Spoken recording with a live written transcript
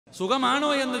സുഖമാണോ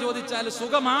എന്ന് ചോദിച്ചാൽ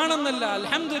സുഖമാണെന്നല്ല,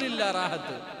 അൽഹംദുലില്ലാ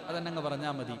റാഹത്ത്, അതെന്നങ്ങ്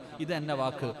പറഞ്ഞാൽ മതി. ഇത് എന്നെ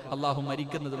വാക്ക്. അള്ളാഹു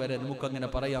മരിക്കുന്നത് വരെ നമുക്കങ്ങനെ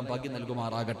പറയാൻ ഭാഗ്യം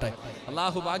നൽകുമാറാകട്ടെ.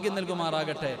 അള്ളാഹു ഭാഗ്യം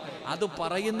നൽകുമാറാകട്ടെ. അത്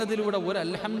പറയുന്നതിലൂടെ ഒരു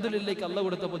അൽഹംദുലില്ലയ്ക്ക് അള്ളാഹു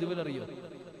കൊടുത്ത പ്രതിഫലറിയോ?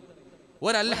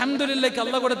 ഒരു അൽഹംദുലില്ലയ്ക്ക്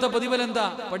അള്ളാഹു കൊടുത്ത പ്രതിഫലം എന്താ?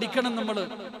 പഠിക്കണം നമ്മൾ.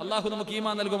 അള്ളാഹു നമുക്ക്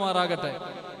ഈമാൻ നൽകുമാറാകട്ടെ.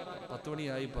 10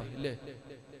 മണിയായി ഇപ്പൊ ഇല്ലേ?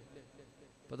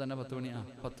 ഇപ്പൊ തന്നെ 10 മണിയാ.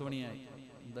 10 മണിയായി.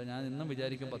 എന്താ ഞാൻ ഇന്നും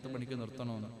വിചാരിക്കും 10 മണിക്ക്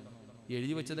നിർത്തണമെന്ന്.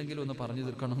 എഴുതി വെച്ചതെങ്കിലും ഒന്ന് പറഞ്ഞു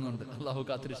തീർക്കണമെന്നുണ്ട്. അള്ളാഹു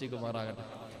കാത്തിരക്ഷിക്കുമാറാകട്ടെ.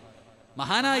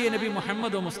 മഹാനായ നബി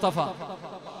മുഹമ്മദ് മുസ്തഫ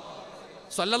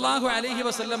സല്ലല്ലാഹു അലൈഹി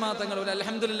വസല്ലമ തങ്ങൾ ഒരു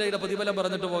അൽഹംദുലില്ലയുടെ പ്രതിഫലം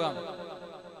പറഞ്ഞിട്ട് പോകാം.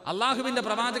 അള്ളാഹുവിന്റെ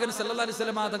പ്രവാചകൻ സല്ലല്ലാഹു അലൈഹി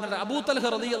വസല്ലമ തങ്ങളുടെ അബൂ തൽഹ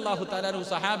റളിയല്ലാഹു തആല അൻഹു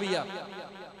സഹാബിയ.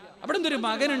 അവിടെ ഒരു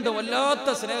മകനുണ്ട്, വല്ലാത്ത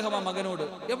സ്നേഹം ആ മകനോട്.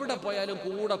 എവിടെ പോയാലും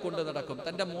കൂടെ കൊണ്ട് നടക്കും.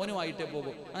 തന്റെ മോനുമായിട്ടേ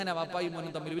പോകും. അങ്ങനെ വാപ്പായും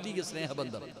മോനും തമ്മിൽ വലിയ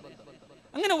സ്നേഹബന്ധം.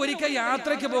 അങ്ങനെ ഒരിക്കൽ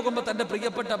യാത്രയ്ക്ക് പോകുമ്പോൾ തന്റെ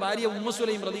പ്രിയപ്പെട്ട ഭാര്യ ഉമ്മു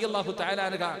സുലൈം റളിയല്ലാഹു തആല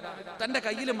അൻഹ തന്റെ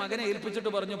കയ്യിൽ മകനെ ഏൽപ്പിച്ചിട്ട്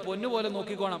പറഞ്ഞു, പൊന്നുപോലെ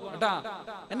നോക്കിക്കോണം കേട്ടാ,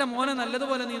 എന്റെ മോനെ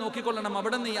നല്ലതുപോലെ നീ നോക്കിക്കൊള്ളണം.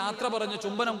 അവിടെ നിന്ന് യാത്ര പറഞ്ഞു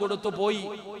ചുംബനം കൊടുത്തു പോയി.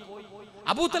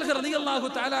 അബൂ തൽഹ റളിയല്ലാഹു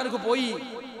തആല അൻഹു പോയി.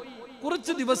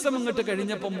 കുറച്ച് ദിവസം അങ്ങോട്ട്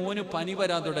കഴിഞ്ഞപ്പോൾ മോന് പനി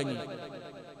വരാൻ തുടങ്ങി.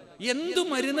 എന്തു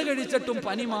മരുന്ന് കഴിച്ചിട്ടും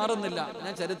പനി മാറുന്നില്ല.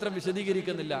 ഞാൻ ചരിത്രം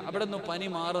വിശദീകരിക്കുന്നില്ല. അവിടെ ഒന്നും പനി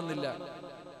മാറുന്നില്ല.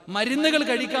 മരുന്നുകൾ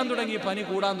കഴിക്കാൻ തുടങ്ങി, പനി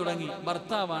കൂടാൻ തുടങ്ങി.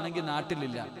 ഭർത്താവാണെങ്കിൽ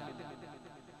നാട്ടിലില്ല.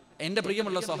 എന്റെ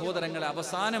പ്രിയമുള്ള സഹോദരങ്ങളെ,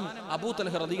 അവസാനം അബൂ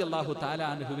തൽഹ റളിയല്ലാഹു തആല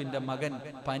അൻഹുവിന്റെ മകൻ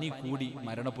പനി കൂടി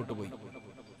മരണപ്പെട്ടു പോയി.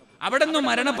 അവിടെ നിന്ന്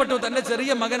മരണപ്പെട്ടു. തന്റെ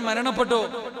ചെറിയ മകൻ മരണപ്പെട്ടു.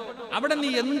 അവിടെ നീ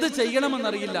എന്ത്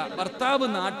ചെയ്യണമെന്നറിയില്ല. ഭർത്താവ്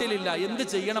നാട്ടിലില്ല, എന്ത്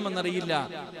ചെയ്യണമെന്നറിയില്ല.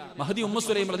 മഹദി ഉമ്മു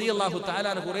സുലൈം റളിയല്ലാഹു തആല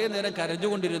അൻഹ കുറേ നേരം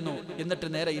കരഞ്ഞുകൊണ്ടിരുന്നു. എന്നിട്ട്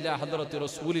നേരെ ഇലാ ഹദ്റത്തി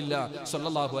റസൂലില്ലാ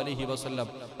സ്വല്ലല്ലാഹു അലൈഹി വസല്ലം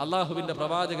അള്ളാഹുവിന്റെ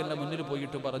പ്രവാചകന്റെ മുന്നിൽ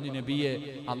പോയിട്ട് പറഞ്ഞു, നബിയെ,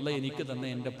 അല്ലാഹ് എനിക്ക് തന്ന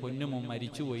എന്റെ പൊന്നുമോൻ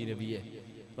മരിച്ചുപോയി നബിയെ.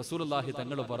 റസൂലുള്ളാഹി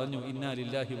തങ്ങൾ പറഞ്ഞു, ഇന്നാ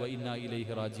ലില്ലാഹി വ ഇന്നാ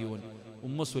ഇലൈഹി റാജിഊൻ.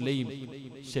 ഉമ്മു സുലൈം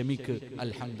ക്ഷമിക്ക്,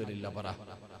 അൽഹംദുലില്ലാ പറ.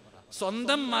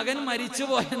 സ്വന്തം മകൻ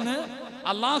മരിച്ചുപോയെന്ന്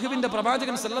അള്ളാഹുവിന്റെ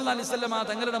പ്രവാചകൻ സല്ലല്ലാഹു അലൈഹി വസല്ലം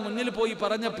തങ്ങളുടെ മുന്നിൽ പോയി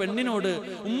പറഞ്ഞ പെണ്ണിനോട്,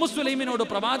 ഉമ്മു സുലൈമിനോട്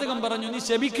പ്രവാചകൻ പറഞ്ഞു, നീ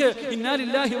ക്ഷമിക്ക്, ഇന്നാ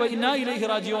ലില്ലാഹി വ ഇന്നാ ഇലൈഹി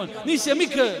റാജിഊൻ, നീ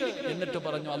ക്ഷമിക്ക്. എന്നിട്ട്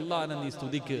പറഞ്ഞു, അല്ലാഹനെ നീ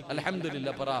സ്തുതിക്ക്,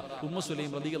 അൽഹംദുലില്ലാ പറ. ഉമ്മു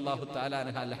സുലൈം റളിയല്ലാഹു തആല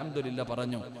അൻഹ അൽഹംദുലില്ലാ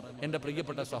പറഞ്ഞു. എന്റെ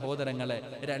പ്രിയപ്പെട്ട സഹോദരങ്ങളെ,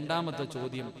 രണ്ടാമത്തെ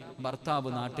ചോദ്യം, ഭർത്താവ്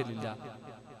നാട്ടിലില്ല.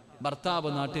 ഭർത്താവ്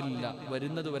നാട്ടിലില്ല,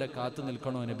 വരുന്നത് വരെ കാത്തു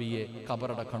നിൽക്കണോ നബിയെ?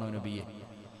 ഖബറടക്കണോ നബിയെ?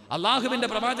 അള്ളാഹുവിന്റെ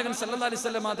പ്രവാചകൻ സല്ലല്ലാഹു അലൈഹി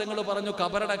വസല്ലം തങ്ങൾ പറഞ്ഞു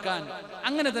ഖബറടക്കാൻ.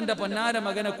 അങ്ങനെ തന്റെ പൊന്നാര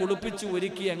മകനെ കുളിപ്പിച്ചു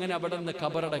ഒരുക്കി അങ്ങനെ അവിടെ നിന്ന്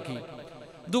ഖബറടക്കി.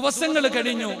 ദിവസങ്ങൾ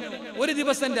കഴിഞ്ഞു. ഒരു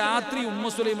ദിവസം രാത്രി ഉമ്മു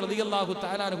സുലൈം റളിയല്ലാഹു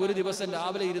തആല അൻഹ ഒരു ദിവസം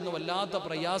രാവിലെ ഇരുന്ന് വല്ലാത്ത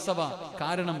പ്രയാസവാ.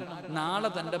 കാരണം നാളെ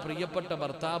തന്റെ പ്രിയപ്പെട്ട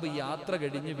ഭർത്താവ് യാത്ര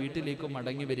കഴിഞ്ഞ് വീട്ടിലേക്ക്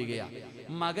മടങ്ങി വരികയാണ്.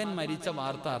 മകൻ മരിച്ച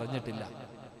വാർത്ത അറിഞ്ഞിട്ടില്ല.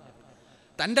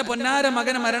 തന്റെ പൊന്നാര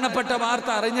മകൻ മരണപ്പെട്ട വാർത്ത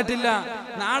അറിഞ്ഞിട്ടില്ല.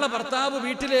 നാളെ ഭർത്താവ്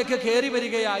വീട്ടിലേക്ക് കയറി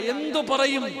വരികയാ. എന്തു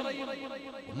പറയും?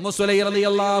 ഉമ്മു സുലൈം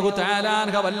റളിയല്ലാഹു തആല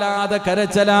അൻഹ വല്ലാതെ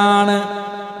കരച്ചിലാണ്.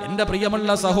 എന്റെ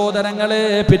പ്രിയമുള്ള സഹോദരങ്ങളെ,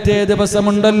 പിറ്റേ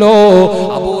ദിവസമുണ്ടല്ലോ,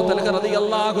 അബൂ തൽഹ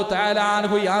റളിയല്ലാഹു തആല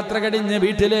അൻഹു യാത്ര കഴിഞ്ഞ്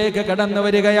വീട്ടിലേക്ക് കടന്നു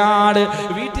വരികയാണ്.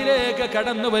 വീട്ടിലേക്ക്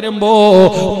കടന്നു വരുമ്പോ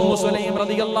ഉമ്മു സുലൈം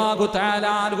റളിയല്ലാഹു തആല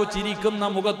അൻഹു ചിരിക്കുന്ന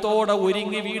മുഖത്തോടെ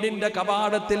ഒരുങ്ങി വീടിന്റെ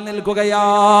കവാടത്തിൽ നിൽക്കുകയാ.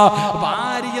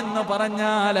 ഭാര്യ എന്ന്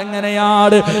പറഞ്ഞാൽ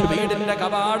എങ്ങനെയാണ്? വീടിന്റെ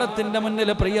കവാടത്തിന്റെ മുന്നിൽ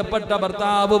പ്രിയപ്പെട്ട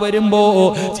ഭർത്താവ് വരുമ്പോ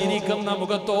ചിരിക്കുന്ന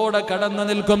മുഖത്തോടെ കടന്നു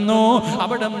നിൽക്കുന്നു.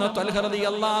 അവിടെ നിന്ന് തൽഹ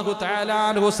റളിയല്ലാഹു തആല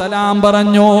അൻഹു സലാം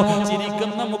പറഞ്ഞു.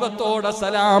 ചിരിക്കുന്ന മുഖത്തോടെ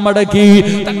സലാം അടക്കി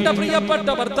തന്റെ പ്രിയപ്പെട്ട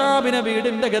ഭർത്താവിനെ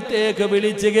വീടിന്റെ അകത്തേക്ക്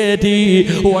വിളിച്ചു കയറ്റി.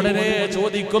 ഉടനെ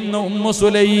ചോദിക്കുന്നു, ഉമ്മു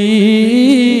സുലൈം,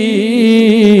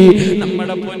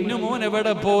 നമ്മുടെ പൊന്നുമോൻ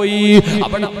എവിടെ പോയി?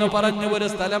 അവിടെ നിന്ന് പറഞ്ഞു, ഒരു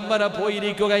സ്ഥലം വരെ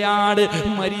പോയിരിക്കുകയാണ്,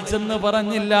 മരിച്ചെന്ന്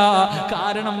പറഞ്ഞില്ല.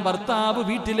 കാരണം ഭർത്താവ്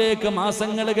വീട്ടിലേക്ക്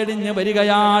മാസങ്ങൾ കഴിഞ്ഞ്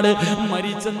വരികയാണ്.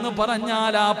 മരിച്ചെന്ന്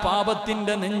പറഞ്ഞാൽ ആ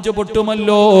പാപത്തിന്റെ നെഞ്ചു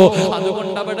പൊട്ടുമല്ലോ.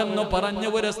 അതുകൊണ്ട് അവിടെ നിന്ന് പറഞ്ഞു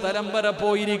ഒരു സ്ഥലം വരെ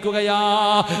പോയിരിക്കുകയാ.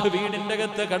 വീടിന്റെ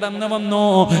അകത്ത് കടന്നു വന്നു.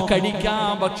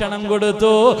 കഴിക്കാൻ ഭക്ഷണം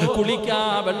കൊടുത്തു,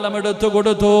 കുളിക്കാൻ വെള്ളമെടുത്തു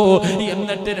കൊടുത്തു.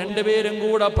 എന്നിട്ട് രണ്ടുപേരും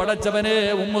കൂടെ പടച്ചവനെ,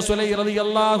 ഉമ്മു സുലൈം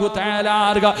റളിയല്ലാഹു തആല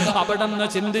അൻഹ അവിടെ നിന്ന്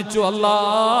ചിന്തിച്ചു, അല്ലാ,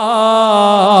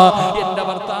 എന്റെ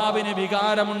ഭർത്താവിന്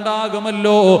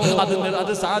വികാരമുണ്ടാകുമല്ലോ,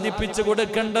 അത് സാധിപ്പിച്ചു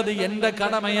കൊടുക്കേണ്ടത് എന്റെ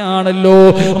കടമയാണല്ലോ.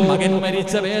 മകൻ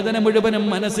മരിച്ച വേദന മുഴുവനും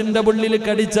മനസ്സിന്റെ ഉള്ളിൽ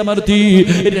കടിച്ചമർത്തി.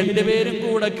 രണ്ടുപേരും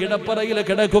കൂടെ കിടപ്പറയിൽ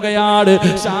കിടക്കുകയാണ്.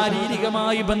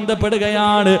 ശാരീരികമായി ബന്ധപ്പെടുകയാണ്.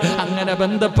 അങ്ങനെ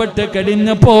ബന്ധപ്പെട്ട്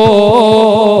കഴിഞ്ഞപ്പോ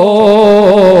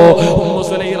ഉമ്മു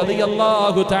സുലൈം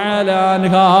റളിയല്ലാഹു തആല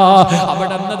അൻഹ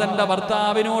അവിടെ നിന്ന് തന്റെ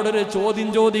ഭർത്താവിനോടൊരു ചോദ്യം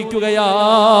ചോദിക്കുകയാ.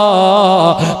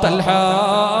 തൽഹ,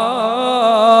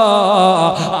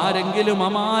 ആരെങ്കിലും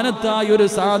അമാനത്തായി ഒരു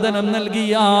സാധനം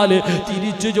നൽകിയാൽ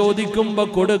തിരിച്ചു ചോദിക്കുമ്പോ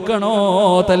കൊടുക്കണോ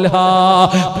തൽഹ?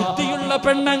 ബുദ്ധിയുള്ള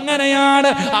പെണ്ണെങ്ങനെയാണ്?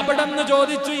 അവിടെന്ന്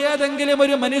ചോദിച്ചു, ഏതെങ്കിലും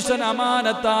ഒരു മനുഷ്യൻ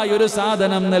അമാനത്തായ ഒരു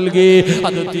സാധനം നൽകി,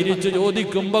 അത് തിരിച്ചു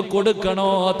ചോദിക്കുമ്പോ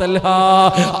കൊടുക്കണോ തൽഹ?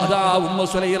 അതാ ഉമ്മു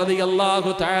സുലൈം റളിയല്ലാഹു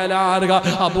തആല അൻഹ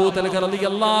അബൂ തൽഹ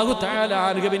റളിയല്ലാഹു തആല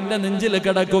അൻഹുവിന്റെ നെഞ്ചിൽ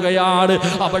കിടക്കുകയാണ്.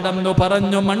 അവിടെന്ന്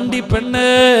പറഞ്ഞു, മണ്ടി പെണ്ണ്,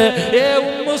 ഏ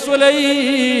ഉമ്മു സുലൈം,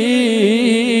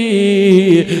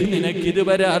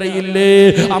 നിനക്കിതുവരെ അറിയില്ലേ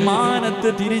അമാനത്ത്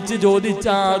തിരിച്ചു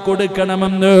ചോദിച്ചാ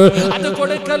കൊടുക്കണമെന്ന്? അത്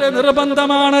കൊടുക്കൽ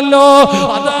നിർബന്ധമാണല്ലോ.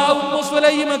 അതാ ഉമ്മു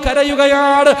സുലൈം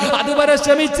കരയുകയാണ്. അതുവരെ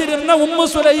ക്ഷമിച്ചിരുന്ന ഉമ്മു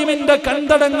സുലൈമിന്റെ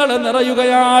കണ്ടടങ്ങൾ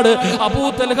നിറയുകയാണ്. അബൂ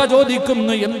തൽഹ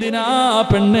ചോദിക്കുന്നു, എന്തിനാ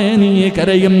പെണ്ണെ നീ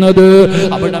കരയുന്നത്?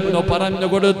 അവിടെ പറഞ്ഞു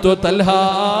കൊടുത്തു, തൽഹ,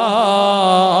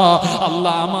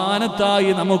 അല്ലാഹ്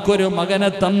അമാനത്തായി നമുക്കൊരു മകനെ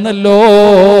തന്നല്ലോ,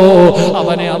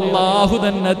 അവനെ അല്ലാഹു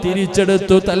തന്നെ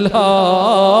തിരിച്ചെടുത്തു തൽഹ.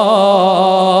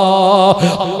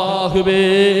 അല്ലാഹുവേ,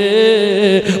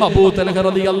 അബൂ തൽഹ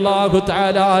റളിയല്ലാഹു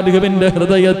തആല അൻഹുവിന്റെ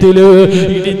ഹൃദയത്തിൽ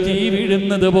ഇടിത്തീ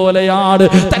വീഴുന്നത് പോലെയാണ്.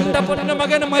 തന്റെ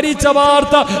പൊന്നുമകൻ മരിച്ച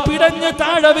വാർത്ത പിടഞ്ഞ്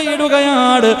താഴെ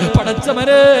വീഴുകയാണ്.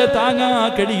 പടച്ചവനെ താങ്ങാൻ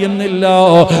കഴിയുന്നില്ല,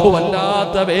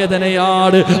 വല്ലാത്ത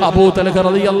വേദനയാണ്. അബൂ തൽഹ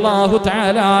റളിയല്ലാഹു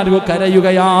തആല അൻഹു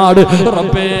കരയുകയാണ്.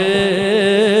 റബ്ബേ,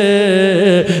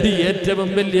 ഏറ്റവും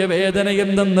വലിയ വേദന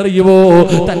എന്തെന്നറിയുവോ?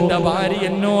 തന്റെ ഭാര്യ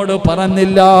എന്നോട്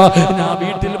പറഞ്ഞില്ല, ഞാൻ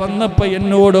വീട്ടിൽ വന്നപ്പോ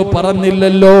എന്നോട്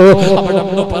പറഞ്ഞില്ലല്ലോ. അവിടെ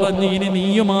പറഞ്ഞു, ഇനി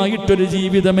നീയുമായിട്ടൊരു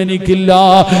ജീവിതം എനിക്കില്ല.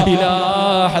 ഇലാ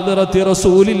ഹദ്റത്തി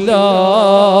റസൂലില്ലാ,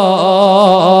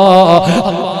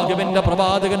 അല്ലാഹുവിന്റെ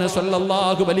പ്രവാചകൻ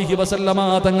സ്വല്ലല്ലാഹു അലൈഹി വസല്ലമ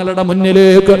തങ്ങളുടെ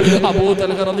മുന്നിലേക്ക് അബൂ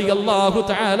തൽഹ റളിയല്ലാഹു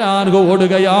തആല അൻഹു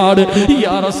ഓടുകയാണ്.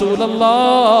 യാ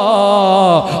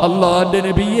റസൂലല്ലാഹ്, അല്ലാഹുവിന്റെ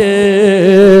നബിയേ,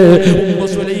 ഉമ്മു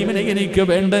സുലൈമിനെ എനിക്ക്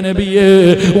വേണ്ട നബിയേ,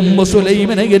 ഉമ്മു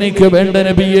സുലൈമിനെ എനിക്ക് വേണ്ട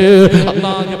നബിയേ.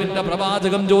 അല്ലാഹുവിന്റെ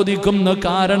പ്രവാചകൻ ചോദിക്കുന്നു,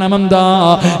 കാരണം എന്താ?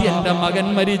 എന്റെ മകൻ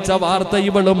മരിച്ച വാർത്ത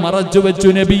ഇവള് മറച്ചു വെച്ചു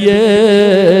നബിയേ,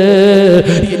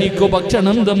 എനിക്ക്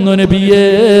ഭക്ഷണം തന്നു നബിയേ,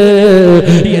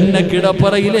 എന്നെ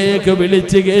കിടപ്പറയിലേക്ക്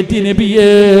വിളിച്ചു കയറ്റി നബിയേ,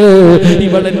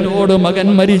 ഇവളെന്നോട് മകൻ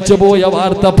മരിച്ചു പോയ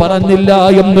വാർത്ത പറഞ്ഞില്ല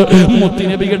എന്ന്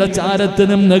മുത്തുനബിയുടെ ചാരത്ത്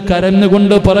നിന്ന്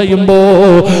കരഞ്ഞുകൊണ്ട് പറയുമ്പോ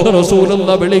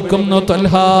റസൂലുള്ളാഹി വിളിക്കുന്നു,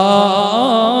 തൽഹ,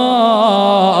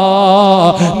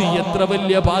 നീ എത്ര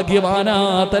വലിയ ഭാഗ്യവാനാ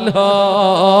തൽഹ.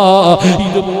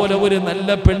 ഇതുപോലെ ഒരു നല്ല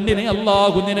പെണ്ണിനെ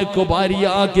അല്ലാഹു നിനക്ക്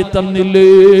ഭാര്യയാക്കി തന്നില്ലേ?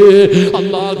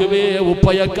 അല്ലാഹുവേ,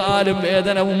 ഉപ്പയെക്കാലും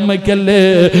വേദന ഉമ്മയ്ക്കല്ലേ?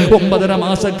 9.5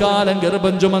 മാസക്കാലം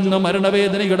ഗർഭം ചുമന്ന്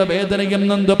മരണവേദനയുടെ വേദനയും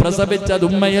നൊന്ത് പ്രസവിച്ചത്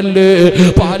ഉമ്മയല്ലേ?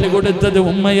 പാല് കൊടുത്തത്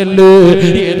ഉമ്മയല്ലേ?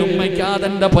 ഏതുമ്മയ്ക്കാ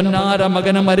തന്റെ പൊന്നാര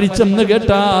മകന് മരിച്ചെന്ന്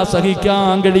കേട്ടാ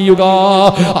സഹിക്കാൻ കഴിയുക?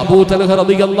 അബൂ തൽഹ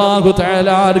റളിയല്ലാഹു തആല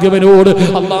അൻഹുവിനോട്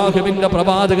അല്ലാഹുവിന്റെ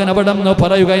പ്രവാചകൻ അവിടെ നിന്ന്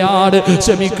പറയുകയാണ്,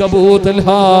 ശമിക്കബൂ തൽഹ,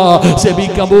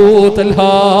 ശമിക്കബൂ തൽഹ,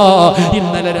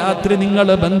 ഇന്നലെ രാത്രി നിങ്ങൾ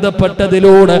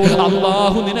ബന്ധപ്പെട്ടതിലൂടെ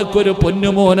അല്ലാഹു നിനക്കൊരു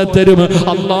പൊന്നുമോനെ തരും,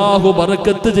 അല്ലാഹു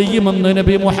ബർക്കത്ത് ചെയ്യുമെന്ന്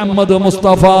നബി മുഹമ്മദ്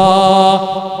മുസ്തഫ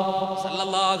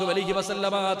സല്ലല്ലാഹു അലൈഹി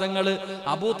വസല്ലമ തങ്ങൾ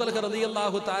അബൂ തൽഹ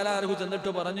റളിയല്ലാഹു തആല അൻഹു ചെന്നിട്ട്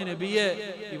പറഞ്ഞു, നബിയേ,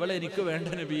 ഇവളെ എനിക്ക് വേണ്ട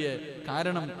നബിയേ,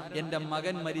 കാരണം എന്റെ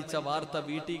മകൻ മരിച്ച വാർത്ത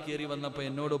വീട്ടിൽ കയറി വന്നപ്പോ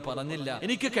എന്നോട് പറഞ്ഞില്ല,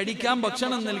 എനിക്ക് കഴിക്കാൻ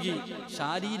ഭക്ഷണം നൽകി,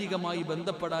 ശാരീരികമായി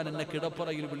ബന്ധപ്പെടാൻ എന്നെ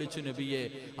കിടപ്പറയിൽ വിളിച്ചു നബിയേ.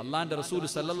 അല്ലാഹുവിന്റെ റസൂൽ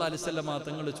സല്ലല്ലാഹു അലൈഹി വസല്ലമ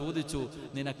തങ്ങൾ ചോദിച്ചു,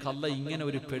 നിനക്ക് അല്ലാഹ് ഇങ്ങനെ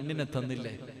ഒരു പെണ്ണിനെ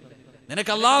തന്നില്ലേ?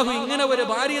 നിനക്ക് അല്ലാഹു ഇങ്ങനെ ഒരു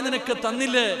ഭാര്യ നിനക്ക്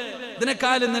തന്നില്ലേ?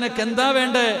 ഇതിനെക്കാളും നിനക്ക് എന്താ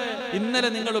വേണ്ടേ? ഇന്നലെ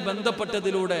നിങ്ങൾ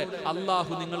ബന്ധപ്പെട്ടതിലൂടെ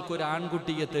അല്ലാഹു നിങ്ങൾക്കൊരു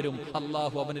ആൺകുട്ടിയെ തരും,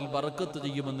 അല്ലാഹു അവനിൽ ബർക്കത്ത്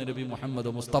ചെയ്യുമെന്ന് നബി മുഹമ്മദ്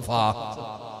മുസ്തഫ.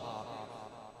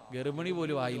 ഗർഭിണി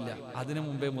പോലും ആയില്ല, അതിനു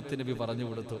മുമ്പേ മുത്തുനബി പറഞ്ഞു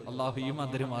കൊടുത്തു. അല്ലാഹു ഈമാൻ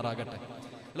തരുമാറാകട്ടെ.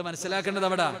 മനസ്സിലാക്കേണ്ടത്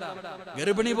അവിടെ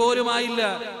ഗർഭിണി പോലും ആയില്ല,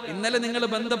 ഇന്നലെ നിങ്ങൾ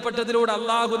ബന്ധപ്പെട്ടതിലൂടെ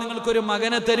അല്ലാഹു നിങ്ങൾക്കൊരു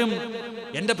മകനെ തരും.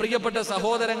 എന്റെ പ്രിയപ്പെട്ട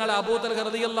സഹോദരങ്ങൾ, അബൂ തൽഹ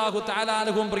റളിയല്ലാഹു തആല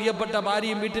അൻഹുവും പ്രിയപ്പെട്ട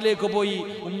ഭാര്യയും വീട്ടിലേക്ക് പോയി.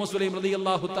 ഉമ്മു സുലൈം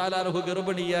റളിയല്ലാഹു തആല അൻഹു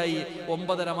ഗർഭിണിയായി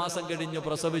 9.5 മാസം കഴിഞ്ഞു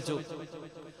പ്രസവിച്ചു.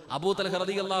 അബൂ തൽഹ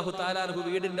റളിയല്ലാഹു തആല അൻഹു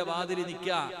വീടിന്റെ വാതിലിൽ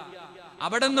നിൽക്കുക.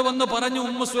 അവിടെ നിന്ന് വന്ന് പറഞ്ഞു,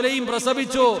 ഉമ്മു സുലൈം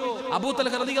പ്രസവിച്ചു. അബൂ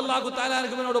തൽഹ റളിയല്ലാഹു തആല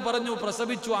അൻഹുവിനോട് പറഞ്ഞു,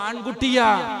 പ്രസവിച്ചു, ആൺകുട്ടിയാ.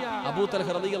 അബൂ തൽഹ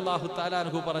റളിയല്ലാഹു തആല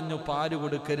അൻഹു പറഞ്ഞു, പാല്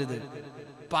കൊടുക്കരുത്,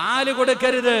 പാല്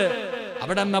കൊടുക്കരുത്.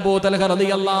 അവിടെ അബൂ തൽഹ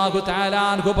റളിയല്ലാഹു തആല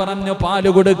അൻഹു പറഞ്ഞു, പാല്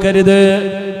കൊടുക്കരുത്.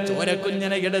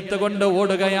 ചോരക്കുഞ്ഞിനെ എടുത്തുകൊണ്ട്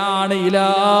ഓടുകയാണ് ഇലാ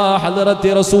ഹദ്റത്തി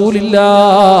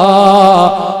റസൂലില്ലാഹ്.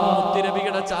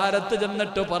 മുത്തുനബിയുടെ ചാരത്ത്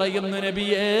ചെന്നിട്ട് പറയുന്നു,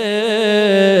 നബിയേ,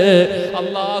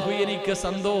 അല്ലാഹു എനിക്ക്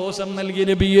സന്തോഷം നൽകി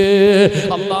നബിയേ,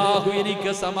 അല്ലാഹു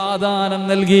എനിക്ക് സമാധാനം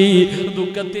നൽകി.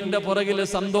 ദുഃഖത്തിന്റെ പുറകിൽ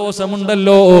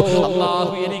സന്തോഷമുണ്ടല്ലോ.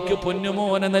 അല്ലാഹു എനിക്ക്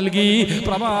പൊന്നുമോനെ നൽകി,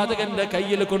 പ്രവാചകന്റെ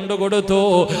കയ്യിൽ കൊണ്ടുകൊടുത്തു.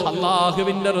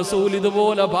 അല്ലാഹുവിന്റെ റസൂൽ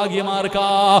ഇതുപോലെ ഭാഗ്യമാർക്കാ.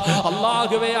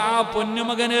 അല്ലാഹുവേ, ആ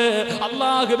പൊന്നുമകന്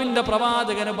അല്ലാഹുവിന്റെ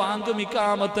പ്രവാചകന് ബാങ്ക്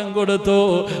മിക്കാമത്തും കൊടുത്തു.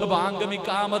 ബാങ്ക്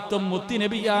മിക്കാമത്തും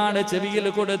മുത്തുനബിയാണ് ചെവിയിൽ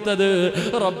കൊടുത്തത്.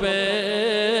 റബ്ബേ, റബ്ബേ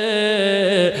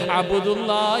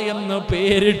അബ്ദുള്ള എന്ന്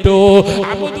പേരിട്ടോ,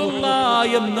 അബ്ദുള്ള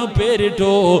എന്ന്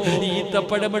പേരിട്ടോ.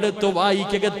 ഈത്തപ്പഴമെടുത്ത്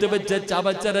വായിക്കകത്ത് വെച്ച്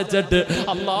ചവച്ചരച്ചിട്ട്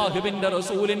അള്ളാഹുവിന്റെ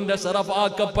റസൂലിന്റെ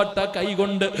ശറഫാക്കപ്പെട്ട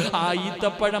കൈകൊണ്ട് ആ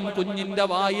ഈത്തപ്പഴം കുഞ്ഞിന്റെ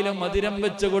വായിൽ മധുരം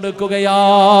വെച്ച് കൊടുക്കുകയാ.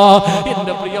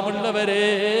 എന്റെ പ്രിയമുള്ളവരെ,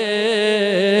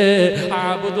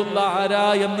 അബ്ദുള്ള ആരാ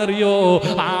എന്നറിയോ?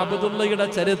 അബ്ദുള്ളയുടെ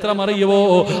ചരിത്രം അറിയുവോ?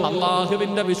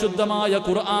 അള്ളാഹുവിന്റെ വിശുദ്ധമായ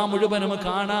ഖുർആൻ മുഴുവനും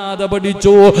കാണാതെ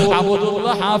പഠിച്ചു. അബ്ദുള്ള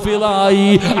ഹാഫിളായി,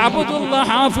 അബ്ദുള്ള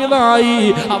ഹാഫിളായി.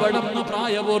 അവിടുന്ന്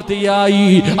പ്രായപൂർത്തിയായി,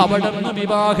 അവിടുന്ന്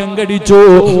വിവാഹം കഴിച്ചു.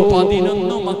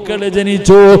 11 മക്കള്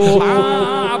ജനിച്ചു.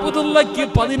 അബ്ദുള്ളക്ക്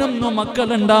 11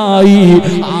 മക്കളുണ്ടായി.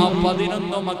 ആ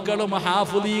 11 മക്കളും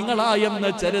ഹാഫിളീങ്ങളായെന്ന്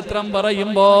ചരിത്രം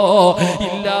പറയുമ്പോ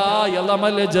ഇല്ലാ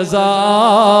യലമൽ ജസാ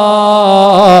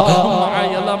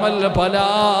മഅയലമൽ ബലാ.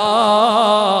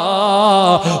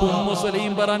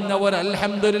 മുസ്ലിം പറഞ്ഞ ഒരു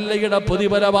അൽഹംദുലില്ലയുടെ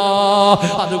പ്രതിഫലവാ.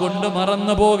 അതുകൊണ്ട്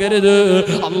മറന്നു പോകരുത്.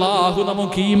 അള്ളാഹു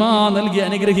നമുക്ക് ഈമാൻ നൽകി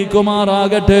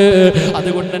അനുഗ്രഹിക്കുമാറാകട്ടെ.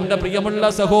 അതുകൊണ്ട് എന്റെ പ്രിയമുള്ള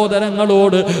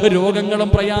സഹോദരങ്ങളോട് രോഗങ്ങളും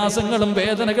പ്രയാസങ്ങളും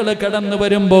വേദനകളും കടന്നു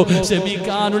വരുമ്പോ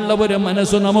ക്ഷമിക്കാനുള്ള ഒരു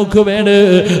മനസ്സ് നമുക്ക് വേണം.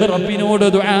 റബ്ബിനോട്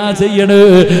ദുആ ചെയ്യണം.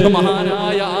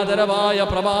 മഹാനായ ആദരവായ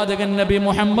പ്രവാചകൻ നബി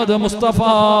മുഹമ്മദ് മുസ്തഫ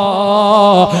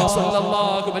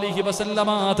സല്ലല്ലാഹു അലൈഹി വസല്ലമ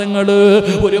തങ്ങള്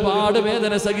ഒരുപാട്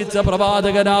വേദന സഹിച്ച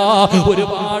പ്രവാചകനാ.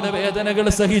 ഒരുപാട് വേദനകൾ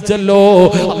സഹിച്ചല്ലോ.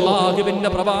 അള്ളാഹുവിന്റെ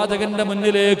പ്രവാചകന്റെ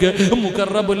മുന്നിലേക്ക്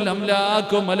മുഖറബുൽ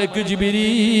അംലാഖ് മലക്ക്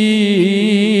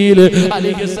ജിബ്രീൽ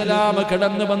അലൈഹിസ്സലാം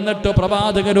കടന്നു വന്നിട്ട്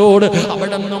പ്രവാചകനോട്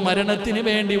അവിടുന്ന് മരണത്തിന്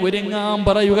വേണ്ടി ഒരുങ്ങാൻ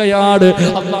പറയുകയാണ്.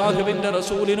 അള്ളാഹുവിന്റെ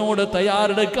റസൂലിനോട്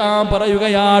തയ്യാറെടുക്കാൻ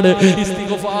പറയുകയാണ്.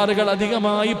 ഇസ്തിഗ്ഫാറുകൾ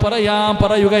അധികമായി പറയാൻ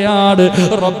പറയുകയാണ്.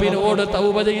 റബ്ബിനോട്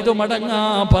തൗബ ചെയ്തു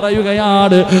മടങ്ങാൻ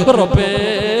പറയുകയാണ്. റബ്ബേ,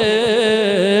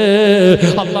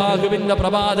 അള്ളാഹുവിന്റെ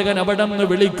പ്രവാചകൻ അവിടുന്ന്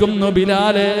വിളിക്കുന്നു,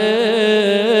 ബിലാലേ.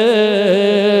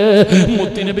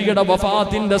 മുത്തുനബിയുടെ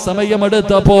വഫാത്തിന്റെ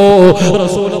സമയമെടുത്തപ്പോ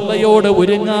റസൂലുള്ളാഹിയോട്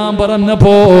ഒരുങ്ങാൻ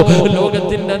പറഞ്ഞപ്പോ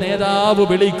ലോകത്തിന്റെ നേതാവ്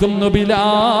വിളിക്കുന്നു, ബിലാൽ,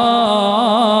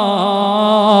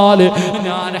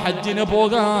 ഞാൻ ഹജ്ജിന്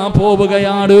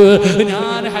പോവുകയാണ്,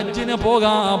 ഞാൻ ഹജ്ജിന്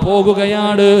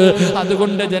പോകുകയാണ്.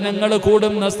 അതുകൊണ്ട് ജനങ്ങൾ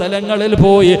കൂടുന്ന സ്ഥലങ്ങളിൽ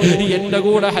പോയി എന്റെ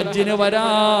കൂടെ ഹജ്ജിന്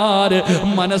വരാൻ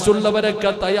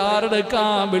മനസ്സുള്ളവരൊക്കെ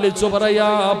തയ്യാറെടുക്കാൻ വിളിച്ചു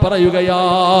പറയുകയാ.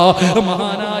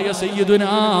 മഹാനായ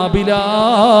സയ്യിദുനാ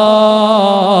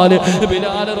ബിലാൽ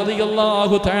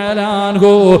റളിയല്ലാഹു തആല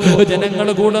അൻഹു ജനങ്ങൾ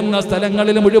കൂടുന്ന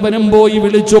സ്ഥലങ്ങളിൽ മുഴുവനും പോയി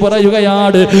വിളിച്ചു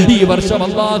പറയുകയാണ്. ഈ വർഷം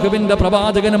അല്ലാഹുവിന്റെ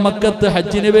പ്രവാചകൻ മക്കത്ത്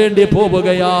ഹജ്ജിന് വേണ്ടി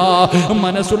പോവുകയാ.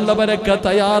 മനസ്സുള്ളവരൊക്കെ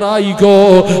തയ്യാറായിക്കോ,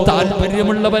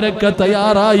 താല്പര്യമുള്ളവരൊക്കെ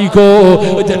തയ്യാറായിക്കോ.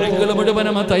 ജനങ്ങൾ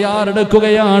മുഴുവനും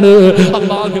തയ്യാറെടുക്കുകയാണ്.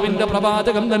 അല്ലാഹുവിന്റെ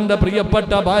പ്രവാചകൻ തന്റെ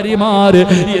പ്രിയപ്പെട്ട ഭാര്യമാര്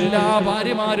എല്ലാ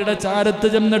ഭാര്യമാരുടെ ചാരത്ത്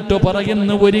ചെന്നിട്ട്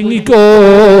പറയുന്നു, ഒരുങ്ങിക്കോ,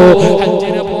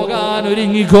 ഹജ്ജിന് പോകാൻ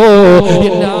ഒരുങ്ങിക്കോ.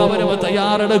 എല്ലാവരും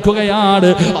തയ്യാറെടുക്കുകയാണ്.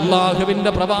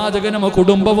 അള്ളാഹുവിന്റെ പ്രവാചകനും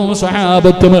കുടുംബവും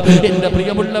സഹാബത്തും എന്റെ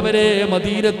പ്രിയമുള്ളവരെ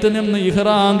മദീനത്ത് നിന്ന്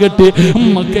ഇഹ്റാം കെട്ടി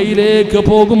മക്കയിലേക്ക്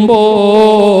പോകുമ്പോ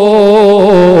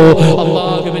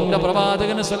അള്ളാഹുവിന്റെ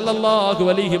പ്രവാചകൻ സല്ലല്ലാഹു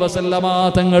അലൈഹി വസല്ലമ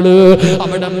തങ്ങള്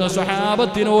അവിടുന്ന്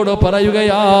സഹാബത്തിനോട്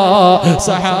പറയുകയാ,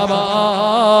 സഹാബാ,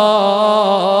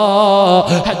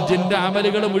 ഹജ്ജിന്റെ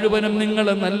അമലുകൾ മുഴുവനും നിങ്ങൾ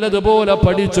നല്ലതുപോലെ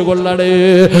പഠിച്ചുകൊള്ളണേ.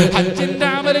 ഹജ്ജിന്റെ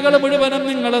അമലുകൾ മുഴുവനും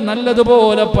നിങ്ങൾ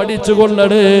നല്ലതുപോലെ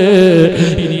പഠിച്ചുകൊള്ളണേ.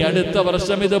 ഇനി അടുത്ത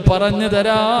വർഷം ഇത് പറഞ്ഞു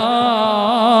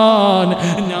തരാൻ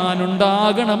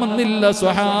ഞാനുണ്ടാകണമെന്നില്ല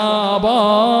സ്വഹാബാ.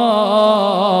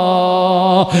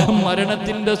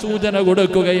 മരണത്തിന്റെ സൂചന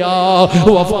കൊടുക്കുകയാ,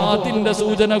 വഫാത്തിന്റെ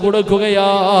സൂചന കൊടുക്കുകയാ.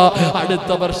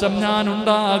 അടുത്ത വർഷം ഞാൻ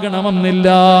ഉണ്ടാകണമെന്നില്ല,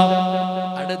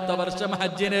 അടുത്ത വർഷം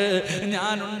ഹജ്ജിന്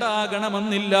ഞാൻ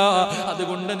ഉണ്ടാകണമെന്നില്ല.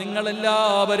 അതുകൊണ്ട്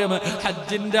നിങ്ങളെല്ലാവരും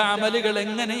ഹജ്ജിന്റെ അമലുകൾ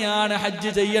എങ്ങനെയാണ്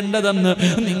ഹജ്ജ് ചെയ്യേണ്ടതെന്ന്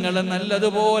നിങ്ങൾ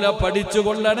നല്ലതുപോലെ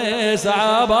പഠിച്ചുകൊള്ളണേ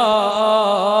സഹാബാ.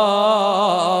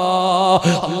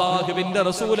 അല്ലാഹുവിന്റെ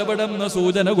റസൂൽ അവിടുന്ന്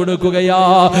സൂചന കൊടുക്കുകയാ.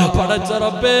 പടച്ച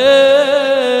റബ്ബേ,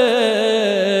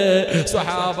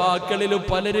 സ്വഹാബാക്കളിൽ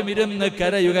പലരും ഇരുന്ന്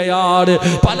കരയുകയാണ്.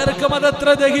 പലർക്കും അതത്ര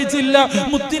ദഹിച്ചില്ല.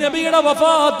 മുത്തുനബിയുടെ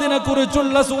വഫാത്തിനെ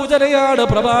കുറിച്ചുള്ള സൂചനയാണ്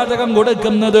പ്രവാചകൻ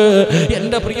കൊടുക്കുന്നത്.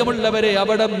 എന്റെ പ്രിയമുള്ളവരെ,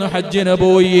 അവിടുന്ന് ഹജ്ജിന്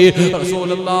പോയി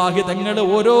റസൂലുള്ളാഹി തങ്ങൾ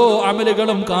ഓരോ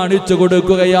അമലുകളും കാണിച്ചു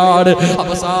കൊടുക്കുകയാണ്.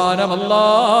 അവസാനം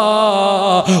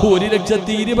അല്ലാഹ്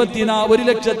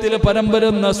 1,24,000 പരം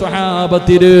വരുന്ന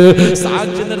സ്വഹാബത്തിന്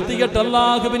സാക്ഷി നിർത്തിയിട്ട്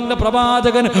അല്ലാഹുവിന്റെ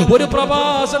പ്രവാചകൻ ഒരു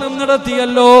പ്രഭാഷണം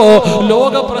നടത്തിയല്ലോ.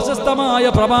 ലോക പ്രശസ്ത പ്രശസ്തമായ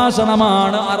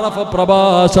പ്രഭാഷണമാണ് അറഫ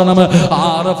പ്രഭാഷണം.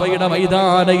 അറഫയുടെ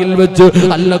മൈതാനയിൽ വെച്ച്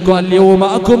അല്ലക്കും അൽയൗമ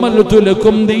അക്മൽതു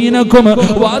ലക്കും ദീനക്കും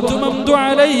വഅത്മംതു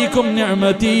അലൈക്കും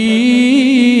നിഅമതി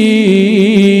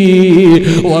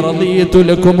വറദിതു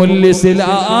ലക്കുമുൽ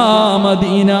ഇസ്ലാമ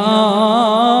ദീനാ.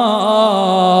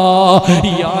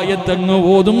 ഈ ആയത്തങ്ങ്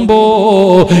ഓതുമ്പോ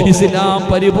ഇസ്ലാം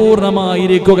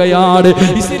പരിപൂർണമായിരിക്കുകയാണ്.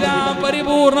 ഇസ്ലാം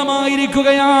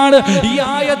പരിപൂർണമായിരിക്കുകയാണ്. ഈ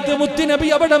ആയത്ത് മുത്തുനബി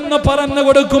അവിടെ നിന്ന് പറഞ്ഞു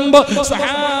കൊടുക്കുമ്പോ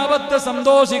സ്വഹാബത്ത്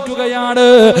സന്തോഷിക്കുകയാണ്.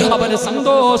 അവര്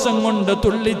സന്തോഷം കൊണ്ട്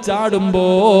തുള്ളിച്ചാടുമ്പോ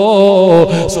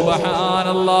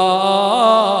സുബ്ഹാനല്ലാഹ്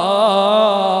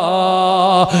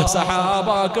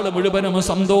സഹാബാക്കൾ മുഴുവനും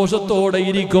സന്തോഷത്തോടെ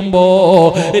ഇരിക്കുമ്പോ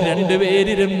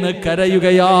രണ്ടുപേരിരുന്ന്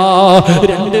കരയുകയാ.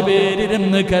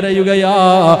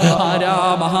 ആരാ?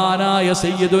 മഹാനായ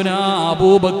സയ്യിദുനാ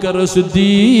അബൂബക്കർ സിദ്ദീഖ്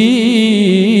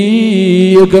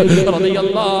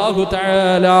റളിയല്ലാഹു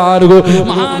തആല അൻഹു,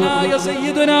 മഹാനായ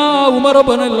സയ്യിദുനാ ഉമർ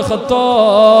ഇബ്നുൽ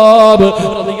ഖത്താബ്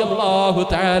റളിയല്ലാഹു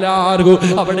തആല അൻഹു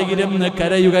അവിടെ ഇരുന്ന്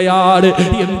കരയുകയാണ്.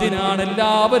 എന്തിനാണ്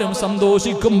എല്ലാവരും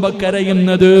സന്തോഷിക്കുമ്പോ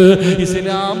കരയുന്നത്?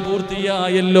 ഇസ്ലാം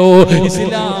പൂർത്തിയായല്ലോ,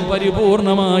 ഇസ്ലാം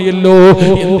പരിപൂർണമായല്ലോ.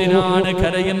 എന്തിനാണ്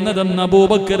കരയുന്നതെന്ന്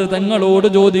അബൂബക്കർ തങ്ങളോട്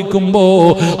ചോദിക്കുമ്പോ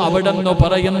അവിടെന്ന്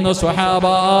പറയുന്ന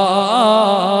സ്വഹാബാ,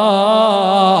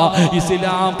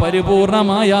 ഇസ്ലാം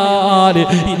പരിപൂർണമായാൽ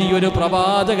ഇനിയൊരു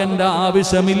പ്രവാചകന്റെ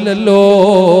ആവശ്യമില്ലല്ലോ.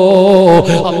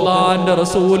 അള്ളാന്റെ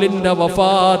റസൂലിന്റെ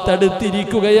വഫാത്ത്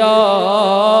അടുത്തിരിക്കുകയാ.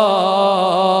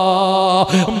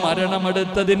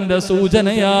 മരണമെടുത്തതിന്റെ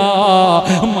സൂചനയാ.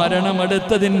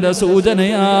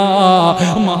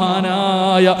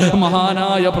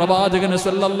 മഹാനായ പ്രവാചകൻ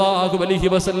സല്ലല്ലാഹു അലൈഹി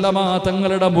വസല്ലമ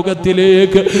തങ്ങളുടെ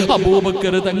മുഖത്തിലേക്ക്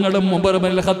അബൂബക്കർ തങ്ങളും ഉമർ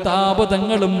ഇബ്നുൽ ഖത്താബ്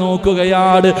തങ്ങളും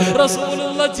നോക്കുകയാണ്.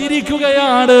 റസൂലുള്ള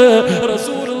ചിരിക്കുകയാണ്.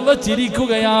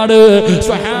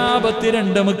 സ്വഹാബത്ത്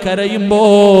രണ്ടും കരയുമ്പോ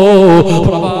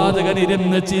പ്രവാചകൻ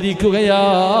ഇരുന്ന് ചിരിക്കുകയാ.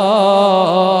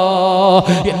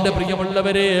 എന്റെ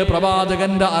പ്രിയമുള്ളവരെ,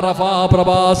 പ്രവാചകന്റെ അറഫ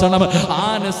പ്രഭാഷണം, ആ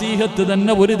നസീഹത്ത്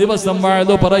തന്നെ ഒരു ദിവസം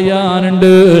വാഴ്ന്നു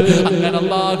പറയാനുണ്ട്. അങ്ങനെ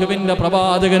അല്ലാഹുവിന്റെ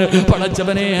പ്രവാചകൻ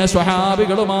പടച്ചവനെ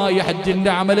സ്വഹാബികളുമായി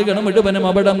ഹജ്ജിന്റെ അമലുകൾ മുഴുവനും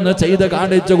അവിടുന്ന് ചെയ്ത്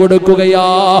കാണിച്ചു കൊടുക്കുകയാ,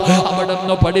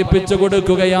 അവിടുന്ന് പഠിപ്പിച്ചു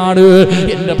കൊടുക്കുകയാണ്.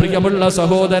 എന്റെ പ്രിയമുള്ള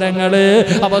സഹോദരങ്ങളെ,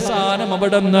 അവസാനം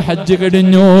അവിടുന്ന് ഹജ്ജ്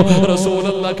കഴിഞ്ഞു.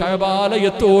 റസൂലുള്ള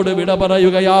കഅബാലയത്തോട് വിട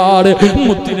പറയുകയാണ്.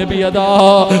 മുത്തുനബി അതാ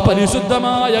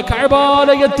പരിശുദ്ധമായ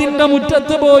കഅബാലയത്തിന്റെ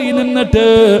മുറ്റത്ത് പോയി നിന്നിട്ട്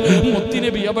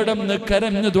മുത്തുനബി അവിടുന്ന്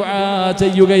കരഞ്ഞു ദുആ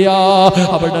ചെയ്യുകയാ.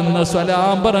 അവിടുന്ന്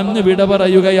സലാം പറഞ്ഞ് വിട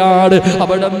പറയുകയാണ്.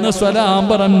 അവിടുന്ന് സലാം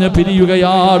പറഞ്ഞ്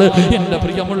പിരിയുകയാണ്. എന്റെ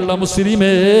പ്രിയമുള്ള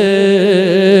മുസ്ലിമേ,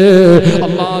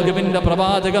 അല്ലാഹുവിന്റെ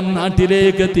പ്രവാചകൻ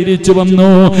നാട്ടിലേക്ക് തിരിച്ചു വന്നു.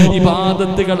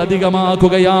 ഇബാദത്തുകൾ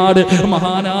അധികമാക്കുകയാണ്.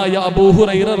 മഹാനായ അബൂ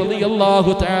ഹുറൈറ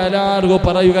റളിയല്ലാഹു തആല അൻഹു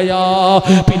പറയുകയാ,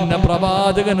 പിന്നെ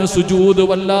പ്രവാചകൻ സുജൂദ്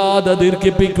വല്ലാതെ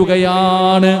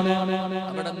ദീർഘിപ്പിക്കുകയാണ്.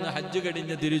 അവിടുന്ന് ഹജ്ജ്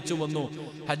കഴിഞ്ഞ്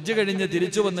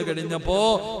തിരിച്ചു വന്നു കഴിഞ്ഞപ്പോ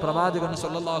പ്രവാചകൻ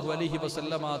സല്ലല്ലാഹു അലൈഹി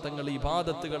വസല്ലമ തങ്ങൾ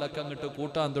ഇബാദത്തുകളൊക്കെ അങ്ങോട്ട്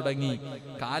കൂട്ടാൻ തുടങ്ങി.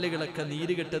 കാലുകളൊക്കെ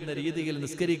നീര് കെട്ടുന്ന രീതിയിൽ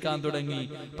നിസ്കരിക്കാൻ തുടങ്ങി.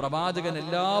 പ്രവാചകൻ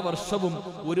എല്ലാ വർഷവും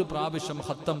ഒരു പ്രാവശ്യം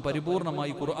ഖത്തം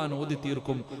പരിപൂർണമായി ഖുർആൻ ഓതി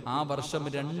തീർക്കും. ആ വർഷം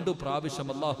 2 പ്രാവശ്യം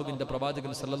അല്ലാഹുവിന്റെ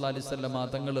പ്രവാചകൻ സല്ലല്ലാഹു അലൈഹി വസല്ലമ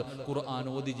തങ്ങൾ ഖുർആൻ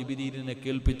ഓതി ജിബ്രീലിനെ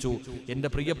കേൾപ്പിച്ചു. എന്റെ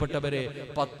പ്രിയപ്പെട്ടവരെ,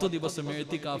 10 ദിവസം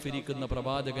ഇഅ്തികാഫിരിക്കുന്ന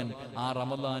പ്രവാചകൻ ആ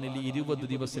റമളാനിൽ 20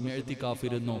 ദിവസം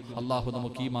ഇഅ്തികാഫിരുന്നു. അല്ലാഹു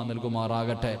നമുക്ക് ഈമാൻ നൽകുമാറാകട്ടെ.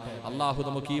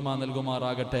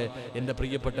 എന്റെ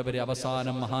പ്രിയപ്പെട്ടവരെ,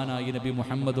 അവസാനം മഹാനായ നബി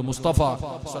മുഹമ്മദ് മുസ്തഫ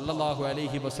സല്ലല്ലാഹു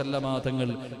അലൈഹി വസല്ലമ തങ്ങൾ,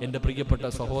 എന്റെ പ്രിയപ്പെട്ട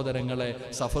സഹോദരങ്ങളെ,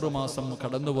 സഫർ മാസം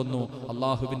കടന്നു വന്നു.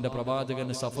 അല്ലാഹുവിന്റെ പ്രവാചകൻ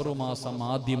സഫർ മാസം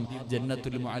ആദ്യം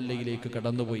ജന്നത്തുൽ മുഅല്ലയിലേക്ക്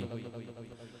കടന്നുപോയി.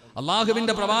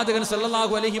 അല്ലാഹുവിന്റെ പ്രവാചകൻ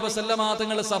സല്ലല്ലാഹു അലൈഹി വസല്ലമ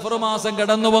തങ്ങൾ സഫർ മാസം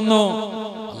കടന്നു വന്നു.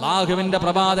 അല്ലാഹുവിന്റെ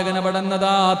പ്രവാചകൻ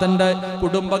അവിടുന്നതാ തന്റെ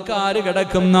കുടുംബക്കാര്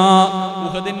കിടക്കുന്ന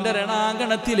ഉഹദിന്റെ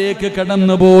രണാങ്കണത്തിലേക്ക്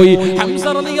കടന്നുപോയി. ഹംസ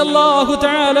റളിയല്ലാഹു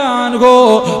തആല അൻഹു,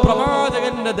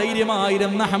 പ്രവാചകന്റെ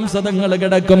ധൈര്യമായിരുന്ന ഹംസ തങ്ങൾ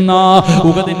കിടക്കുന്ന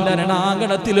ഉഹദിന്റെ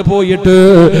രണാങ്കണത്തിൽ പോയിട്ട്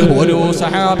ഓരോ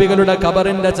സഹാബികളുടെ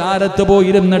ഖബറിന്റെ ചാരത്ത്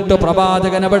പോയിരുന്നിട്ട്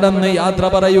പ്രവാചകൻ അവിടുന്ന് യാത്ര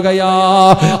പറയുകയാ.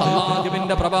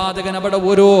 അല്ലാഹുവിന്റെ പ്രവാചകൻ അവിടെ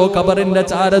ഓരോ ഖബറിന്റെ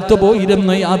ചാരത്ത്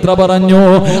പോയിരുന്ന് യാത്ര പറഞ്ഞു.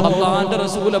 അല്ലാഹുവിന്റെ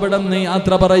റസൂൽ അവിടുന്ന്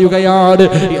യാത്ര പറയുകയാണ്.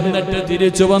 എന്നിട്ട്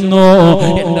തിരിച്ചു വന്നു.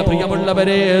 എന്റെ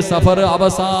പ്രിയമുള്ളവരെ, സഫർ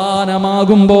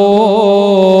അവസാനമാകുമ്പോ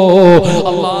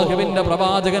അല്ലാഹുവിന്റെ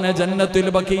പ്രവാചകന് ജന്നത്തുൽ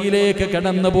ബഖീയിലേക്ക്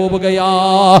കടന്നു പോവുകയാ.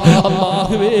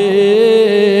 അല്ലാഹുവേ,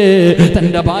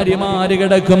 തന്റെ ഭാര്യമാര്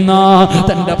കിടക്കുന്ന,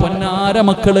 തന്റെ പൊന്നാര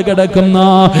മക്കള് കിടക്കുന്ന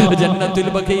ജന്നത്തുൽ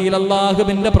ബഖീയിൽ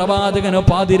അല്ലാഹുവിന്റെ പ്രവാചകന്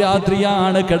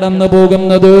പാതിരാത്രിയാണ് കടന്നു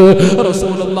പോകുന്നത്.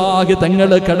 റസൂലുള്ളാഹി തങ്ങൾ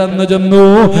കടന്നു ചെന്നു.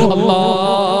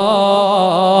 അല്ലാഹ്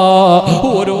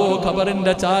ഓരോ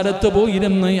ഖബറിന്റെ ചാരത്ത്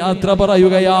പോയിരുന്ന് യാത്ര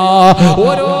പറയുകയാ.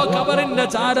 ഓരോ ഖബറിന്റെ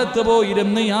ചാരത്ത്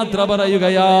പോയിരുന്ന് യാത്ര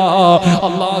പറയുകയാ.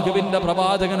 അല്ലാഹുവിന്റെ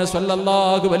പ്രവാചകൻ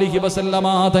സ്വല്ലല്ലാഹു അലൈഹി വസല്ലമ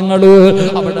തങ്ങൾ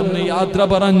അവിടുന്ന് യാത്ര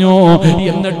പറഞ്ഞു.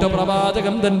 എന്നിട്ട്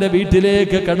പ്രവാചകൻ തന്റെ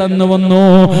വീട്ടിലേക്ക് കടന്നു വന്നു.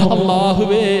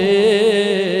 അല്ലാഹുവേ,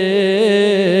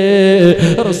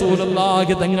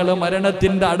 റസൂലുള്ളാഹി തങ്ങൾ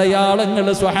മരണത്തിന്റെ അടയാളങ്ങൾ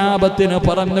സ്വഹാബത്തിന്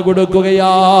പറഞ്ഞു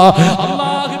കൊടുക്കുകയാ.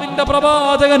 അല്ലാഹുവിന്റെ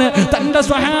പ്രവാചകന് തന്റെ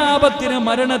സ്വഹാബത്തിന്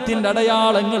മരണത്തിന്റെ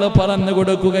അടയാളങ്ങൾ പറഞ്ഞു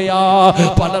കൊടുക്കുകയാ.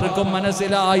 പലർക്കും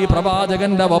മനസ്സിലായി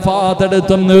പ്രവാചകന്റെ വഫാത്ത്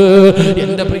അടുത്തെന്ന്.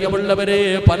 എന്റെ പ്രിയമുള്ളവരെ,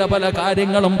 പല പല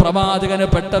കാര്യങ്ങളും പ്രവാചകന്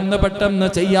പെട്ടെന്ന്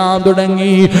ചെയ്യാൻ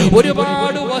തുടങ്ങി.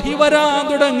 ഒരുപാട് വഹി വരാൻ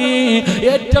തുടങ്ങി.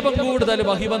 ഏറ്റവും കൂടുതൽ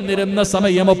വഹി വന്നിരുന്ന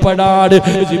സമയം എപ്പോഴാണ്?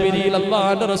 ജിബ്രീൽ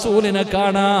അല്ലാഹുവിന്റെ റസൂലിനെ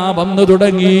കാണാൻ വന്നു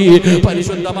തുടങ്ങി.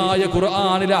 പരിശുദ്ധമായ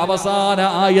ഖുർആനിലെ അവസാന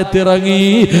ആയത്തിറങ്ങി.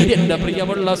 എന്റെ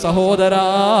പ്രിയമുള്ള സഹോദരാ,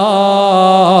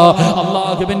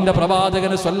 അല്ലാഹുവിന്റെ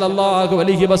പ്രവാചകൻ സ്വല്ലല്ലാഹു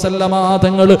അലൈഹി വസല്ലമ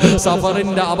തങ്ങൾ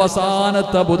സഫറിന്റെ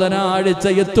അവസാനത്തെ ബുധനാഴ്ച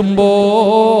എത്തുമ്പോ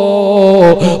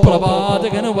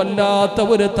പ്രവാചകന് വല്ലാത്ത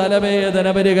ഒരു തലവേദന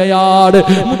വരികയാണ്.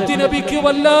 മുത്തുനബിക്ക്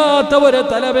വല്ലാത്ത ഒരു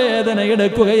തലവേദന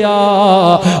എടുക്കുകയാ.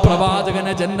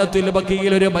 പ്രവാചകന് ജന്നത്തുൽ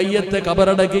ബഖീൽ ഒരു മയ്യത്ത്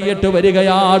ഖബറടക്കിയിട്ട്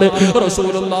വരികയാണ്.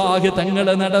 റസൂലുള്ളാഹി തങ്ങൾ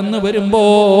നടന്നു വരുമ്പോ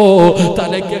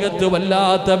തലയ്ക്കകത്ത്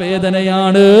വല്ലാത്ത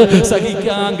വേദനയാണ്,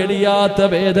 സഹിക്കാൻ കഴിയാത്ത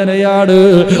വേദനയാണ്.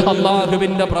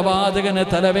 അല്ലാഹുവിന്റെ പ്രവാചകന്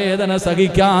തലവേദന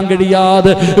സഹിക്കാൻ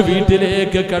കഴിയാതെ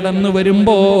വീട്ടിലേക്ക് കടന്നു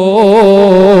വരുമ്പോ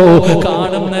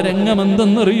കാണുന്ന രംഗം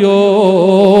എന്തെന്നറിയോ?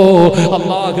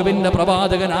 അല്ലാഹുവിന്റെ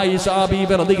പ്രവാചകൻ ആയിഷ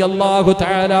ബീബി റളിയല്ലാഹു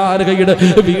തആല അൻഹയുടെ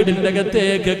വീടിന്റെ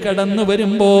അകത്തേക്ക് കടന്നു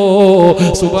വരുമ്പോ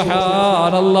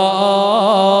സുബ്ഹാനല്ലാഹ്,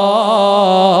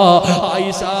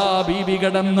 ആയിഷ ബീബി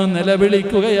കടന്ന്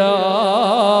നിലവിളിക്കുകയാ.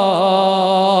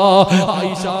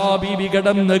 ആയിഷ ബീബി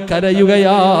കടന്ന്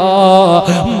കരയുകയാ.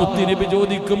 മുത്തുനബി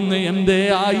ചോദിക്കുന്നു, എന്തേ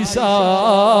ആയിഷ?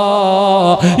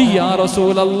 യാ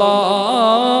റസൂലല്ലാഹ്,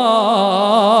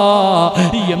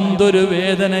 എന്തൊരു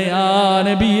വേദനയാ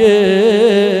നബിയേ,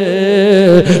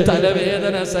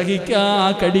 തലവേദന സഹിക്കാൻ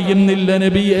കഴിയുന്നില്ല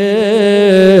നബിയേ,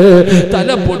 തല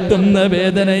പൊട്ടുന്ന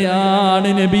വേദനയാണ്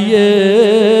നബിയേ.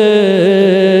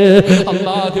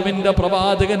 അല്ലാഹുവിന്റെ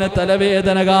പ്രവാചകന്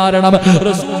തലവേദന കാരണം,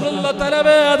 റസൂലുള്ള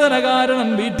തലവേദന കാരണം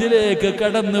വീട്ടിലേക്ക്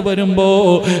കടന്നു വരുമ്പോ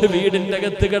വീടിന്റെ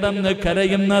അകത്ത് കിടന്ന്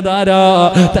കരയുന്നതാരാ?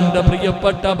 തന്റെ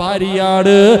പ്രിയപ്പെട്ട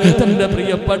ഭാര്യയാണ്, തന്റെ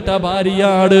പ്രിയപ്പെട്ട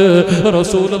ഭാര്യയാണ്.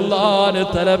 റസൂലുള്ളാഹിന്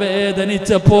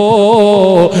തലവേദനിച്ചപ്പോ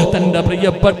തന്റെ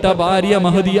പ്രിയപ്പെട്ട ഭാര്യ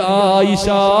മഹദി ആയിഷ,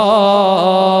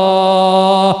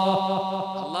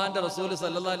 അല്ലാഹുവിന്റെ റസൂൽ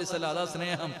സല്ലല്ലാഹു അലൈഹി വസല്ലം, അതാ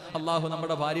സ്നേഹം. അല്ലാഹു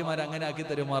നമ്മുടെ ഭാര്യമാരെ അങ്ങനെ ആക്കി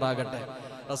തരുമാറാകട്ടെ.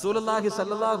 റസൂലുള്ളാഹി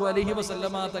സല്ലല്ലാഹു അലൈഹി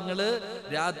വസല്ലമ തങ്ങള്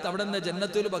അവിടെ നിന്ന്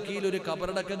ജന്നത്തുൽ ബഖീൽ ഒരു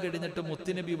ഖബറടക്കം കഴിഞ്ഞിട്ട്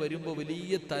മുത്തുനബി വരുമ്പോ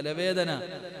വലിയ തലവേദന,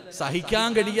 സഹിക്കാൻ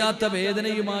കഴിയാത്ത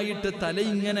വേദനയുമായിട്ട് തല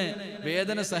ഇങ്ങനെ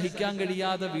വേദന സഹിക്കാൻ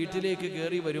കഴിയാതെ വീട്ടിലേക്ക്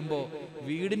കയറി വരുമ്പോ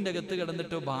വീടിന്റെ അകത്ത്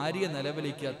കിടന്നിട്ട് ഭാര്യ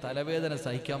നിലവിളിക്കുക, തലവേദന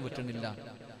സഹിക്കാൻ പറ്റുന്നില്ല.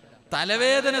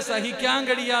 തലവേദന സഹിക്കാൻ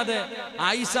കഴിയാതെ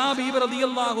ആയിഷ ബീബി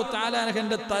റളിയല്ലാഹു തആല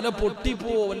അൻഹയുടെ തല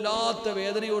പൊട്ടിപ്പോ വല്ലാത്ത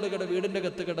വേദനയോട് വീടിന്റെ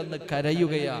അകത്ത് കിടന്ന്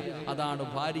കരയുകയാ. അതാണ്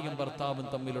ഭാര്യയും ഭർത്താവും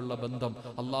തമ്മിലുള്ള ബന്ധം.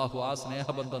 അല്ലാഹു ആ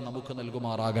സ്നേഹബന്ധം നമുക്ക്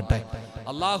നൽകുമാറാകട്ടെ.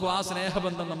 അല്ലാഹു ആ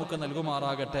സ്നേഹബന്ധം നമുക്ക്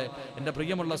നൽകുമാറാകട്ടെ. എൻ്റെ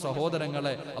പ്രിയമുള്ള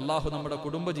സഹോദരങ്ങളെ, അല്ലാഹു നമ്മുടെ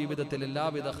കുടുംബ ജീവിതത്തിൽ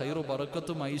എല്ലാവിധ ഖൈറു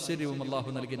ബറക്കത്തും ഐശ്വര്യവും അല്ലാഹു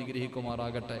നൽകി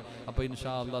അനുഗ്രഹിക്കുമാറാകട്ടെ. അപ്പോൾ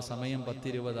ഇൻഷാ അല്ലാഹ് സമയം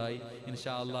 10:20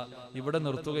 ഇൻഷാ അല്ലാഹ് ഇവിടെ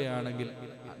നിർത്തുകയാണെങ്കിൽ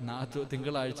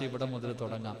തിങ്കളാഴ്ച ഇവിടെ മുതൽ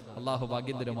തുടങ്ങാം. അല്ലാഹു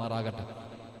ഭാഗ്യം തരുമാറാകട്ടെ.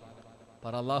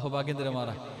 പറ അല്ലാഹു ഭാഗ്യം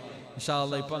തരുമാറാ. ഇൻഷാ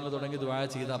അല്ലാഹ് ഇപ്പൊ അങ്ങ് തുടങ്ങി ദുആ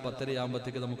ചെയ്താൽ 10:30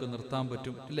 ആകുമ്പോഴത്തേക്ക് നമുക്ക് നിർത്താൻ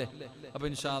പറ്റും ഇല്ലേ? അപ്പൊ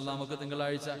ഇൻഷാ അല്ലാഹ് നമുക്ക്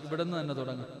തിങ്കളാഴ്ച ഇവിടെ നിന്ന് തന്നെ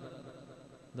തുടങ്ങാം.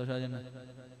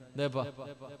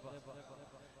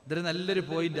 ഇതൊരു നല്ലൊരു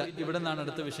പോയിന്റ്. ഇവിടെ നിന്നാണ്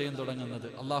അടുത്ത വിഷയം തുടങ്ങുന്നത്.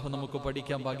 അല്ലാഹു നമുക്ക്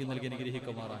പഠിക്കാൻ ഭാഗ്യം നൽകി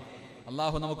അനുഗ്രഹിക്കുമാറാണ്.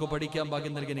 അല്ലാഹു നമുക്ക് പഠിക്കാൻ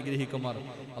ഭാഗ്യം നൽകി അനുഗ്രഹിക്കുമാർ.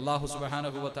 അല്ലാഹു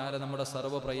സുബ്ഹാനഹു വ തആല നമ്മുടെ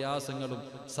സർവ്വ പ്രയാസങ്ങളും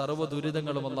സർവ്വ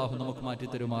ദുരിതങ്ങളും അല്ലാഹു നമുക്ക് മാറ്റി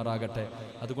തരുമാറാകട്ടെ.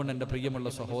 അതുകൊണ്ട് എൻ്റെ പ്രിയമുള്ള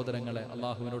സഹോദരങ്ങളെ,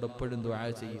 അല്ലാഹുവിനോട് എപ്പോഴും ദുആ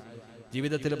ചെയ്യും.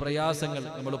 ജീവിതത്തിലെ പ്രയാസങ്ങൾ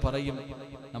നമ്മൾ പറയും,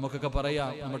 നമുക്കൊക്കെ പറയാം,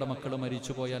 നമ്മുടെ മക്കൾ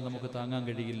മരിച്ചു പോയാൽ നമുക്ക് താങ്ങാൻ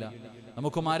കഴിയില്ല,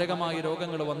 നമുക്ക് മാരകമായ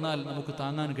രോഗങ്ങൾ വന്നാൽ നമുക്ക്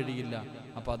താങ്ങാൻ കഴിയില്ല.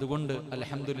 അപ്പം അതുകൊണ്ട്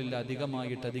അൽഹംദുലില്ലാ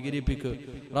അധികമായിട്ട് അധികരിപ്പിക്ക്.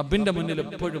 റബ്ബിൻ്റെ മുന്നിൽ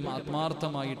എപ്പോഴും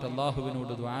ആത്മാർത്ഥമായിട്ട്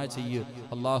അള്ളാഹുവിനോട് ദുആ ചെയ്യ്.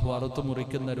 അള്ളാഹു അറുത്തു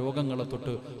മുറിക്കുന്ന രോഗങ്ങളെ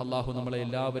തൊട്ട് അള്ളാഹു നമ്മളെ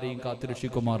എല്ലാവരെയും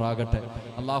കാത്തുരക്ഷിക്കുമാറാകട്ടെ.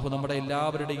 അള്ളാഹു നമ്മുടെ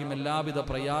എല്ലാവരുടെയും എല്ലാവിധ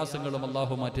പ്രയാസങ്ങളും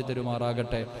അള്ളാഹു മാറ്റി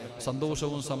തരുമാറാകട്ടെ.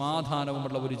 സന്തോഷവും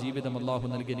സമാധാനവുമുള്ള ഒരു ജീവിതം അള്ളാഹു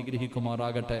നൽകി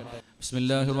അനുഗ്രഹിക്കുമാറാകട്ടെ.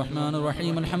 ബിസ്മില്ലാഹിർ റഹ്മാനിർ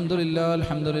റഹീം.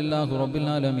 അൽഹംദുലില്ലാഹി റബ്ബിൽ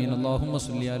ആലമീൻ. അല്ലാഹുമ്മ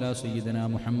സ്വല്ലി അലാ സയ്യിദിനാ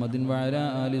മുഹമ്മദിൻ വഅലാ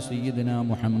ആലി സയ്യിദിനാ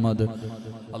മുഹമ്മദ്.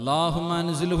 അല്ലാഹുമ്മ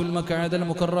അൻസിൽഹുൽ മഖഅദൽ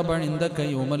മുഖറബ ഇൻദക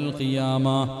യൗമൽ ഖിയാമ.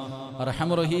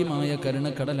 അർഹമുറഹീമായ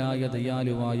കരുണക്കടലായ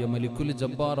ദയാലുവായ മലിക്കുൽ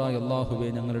ജബ്ബാറായ അല്ലാഹുവേ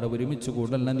ഞങ്ങളുടെ ഒരുമിച്ച്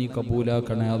കൂടലിനെ നീ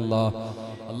കബൂലാക്കണേ അല്ലാഹ്.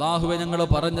 അല്ലാഹുവേ ഞങ്ങൾ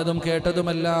പറഞ്ഞതും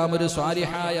കേട്ടതുമെല്ലാം ഒരു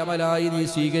സ്വാലിഹായ അമലായി നീ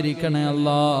സ്വീകരിക്കണേ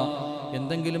അല്ലാഹ്.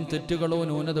 എന്തെങ്കിലും തെറ്റുകളോ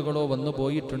ന്യൂനതകളോ വന്നു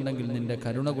പോയിട്ടുണ്ടെങ്കിൽ നിന്റെ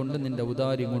കരുണ കൊണ്ട് നിന്റെ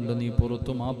ഔദാര്യം കൊണ്ട് നീ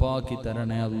പുറത്തു മാപ്പാക്കി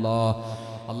തരണേ അല്ലാഹ്.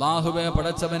 അല്ലാഹുവേ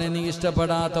പടച്ചവനെ നീ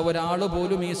ഇഷ്ടപ്പെടാത്ത ഒരാൾ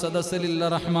പോലും ഈ സദസ്സിലില്ല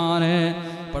റഹ്മാനെ.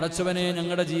 പടച്ചവനെ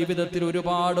ഞങ്ങളുടെ ജീവിതത്തിൽ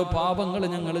ഒരുപാട് പാപങ്ങൾ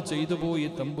ഞങ്ങൾ ചെയ്തു പോയി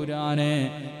തമ്പുരാനെ.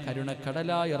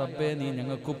 കരുണക്കടലായ റബ്ബേ നീ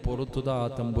ഞങ്ങൾക്ക് പുറത്തുതാ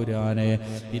തമ്പുരാനെ.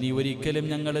 ഇനി ഒരിക്കലും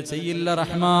ഞങ്ങൾ ചെയ്യില്ല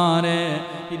റഹ്മാനെ,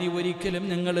 ഇനി ഒരിക്കലും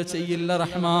ഞങ്ങൾ ചെയ്യില്ല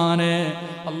റഹ്മാനെ.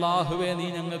 അല്ലാഹുവേ നീ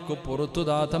ഞങ്ങൾക്ക്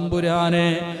പുറത്തുതാ തമ്പുരാനെ.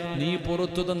 നീ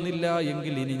പുറത്തു തന്നില്ല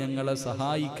എങ്കിൽ ഇനി ഞങ്ങളെ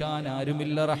സഹായിക്കാൻ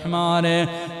ആരുമില്ല റഹ്മാനെ.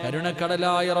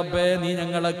 കരുണക്കടലായ റബ്ബേ നീ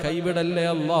ഞങ്ങളെ കൈവിടല്ലേ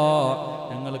അല്ലാ.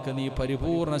 ഞങ്ങൾക്ക് നീ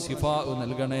പരിപൂർണ ശിഫാ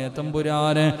നൽകണേ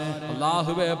തമ്പുരാനെ.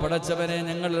 അല്ലാഹുവേ പടച്ചവനെ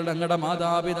ഞങ്ങളുടെ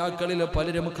മാതാപിതാക്കളിൽ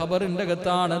പലരും ഖബറിന്റെ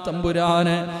അകത്താണ്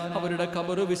തമ്പുരാനെ. അവരുടെ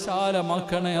ഖബർ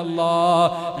വിശാലമാക്കണേ അല്ലാ.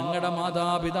 ഞങ്ങളുടെ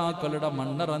മാതാപിതാക്കളുടെ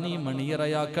മണ്ണറ നീ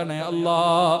മണിയറയാക്കണേ അല്ലാ.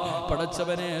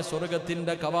 പടച്ചവനെ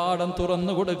സ്വർഗത്തിന്റെ കവാടം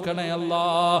തുറന്നു കൊടുക്കണേ അല്ലാ.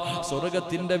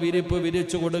 സ്വർഗത്തിന്റെ വിരിപ്പ്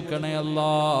വിരിച്ചു കൊടുക്കണേ അല്ലാ.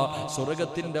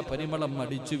 സ്വർഗത്തിന്റെ പരിമളം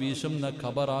അടിച്ചു വീശുന്ന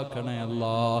ഖബറാക്കണേ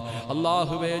അല്ലാ.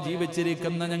 അല്ലാഹുവേ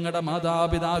ജീവിച്ചിരിക്കുന്ന ഞങ്ങളുടെ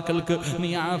മാതാപിതാക്കൾക്ക് നീ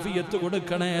ആഫിയത്ത്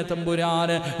കൊടുക്കണേ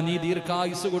തമ്പുരാനെ. നീ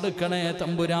ദീർഘായുസ് കൊടുക്കണേ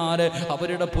തമ്പുരാനെ.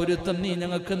 അവരുടെ പൊരുത്തം നീ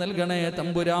ഞങ്ങൾക്ക് നൽകണേ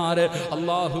തമ്പുരാനെ.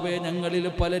 അല്ലാഹുവേ ഞങ്ങളിൽ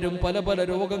പലരും പല പല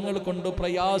രോഗങ്ങൾ കൊണ്ട്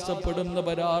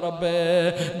പ്രയാസപ്പെടുന്നവരാ റബ്ബേ.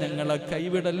 ഞങ്ങളെ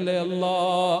കൈവിടല്ലേ അല്ലാ,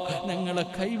 ഞങ്ങളെ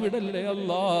കൈവിടല്ലേ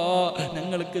അല്ലാ.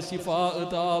 ഞങ്ങൾക്ക് ശിഫാ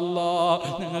താ അല്ലാ,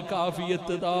 ഞങ്ങൾക്ക്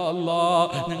ആഫിയത്ത് താ അല്ലാ,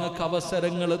 ഞങ്ങൾക്ക്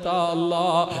അവസരങ്ങൾ താ അല്ലാ,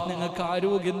 ഞങ്ങൾക്ക്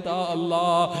ആരോഗ്യം താ അല്ലാ.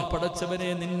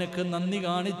 പടച്ചവനെ നിനക്ക് നന്ദി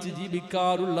കാണിച്ച്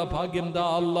ജീവിക്കാറുള്ള ഭാഗ്യം താ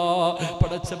അല്ലാ.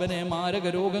 പടച്ചവനെ മാരക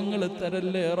രോഗങ്ങൾ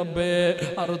തരല്ലേ റബ്ബേ.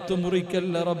 അറുത്തു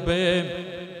മുറിക്കല്ല റബ്ബേ.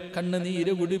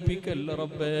 കണ്ണുനീര് കുടിപ്പിക്കല്ല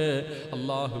റബ്ബേ.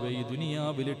 അല്ലാഹുവേ ഈ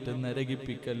ദുനിയാവിലിട്ട്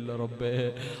നരകിപ്പിക്കല്ല റബ്ബേ.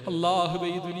 അല്ലാഹുവേ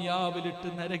ഈ ദുനിയാവിലിട്ട്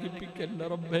നരകിപ്പിക്കല്ല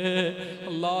റബ്ബേ.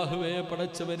 അല്ലാഹുവേ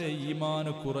പടച്ചവനെ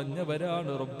ഈമാന്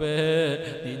കുറഞ്ഞവരാണ് റബ്ബേ.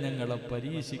 നീ ഞങ്ങളെ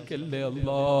പരീക്ഷിക്കല്ലേ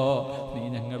അല്ലാ, നീ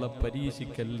ഞങ്ങളെ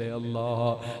പരീക്ഷിക്കല്ലേ അല്ലാ.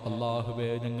 അല്ലാഹുവേ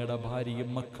ഞങ്ങളുടെ ഭാര്യയും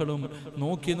മക്കളും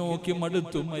നോക്കി നോക്കി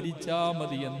മടുത്തു മരിച്ചാ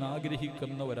മതി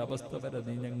എന്നാഗ്രഹിക്കുന്ന ഒരവസ്ഥ വരെ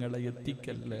നീ ഞങ്ങളെ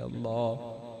എത്തിക്കല്ലേ അല്ലാ.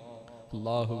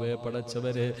 അല്ലാഹുവേ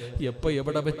പടച്ചവരെ എപ്പോ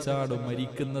എവിടെ വെച്ചാണ്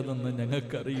മരിക്കുന്നതെന്ന്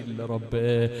ഞങ്ങൾക്കറിയില്ല റബ്ബേ.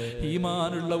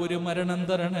 ഈമാനുള്ള ഒരു മരണം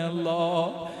തരണേ അല്ലാ,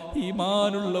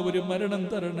 ഈമാനുള്ള ഒരു മരണം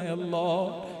തരണേ അല്ലാ.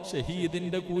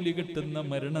 ഷഹീദിന്റെ കൂലി കിട്ടുന്ന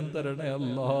മരണം തരണേ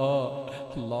അല്ലാ.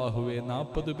 അല്ലാഹുവേ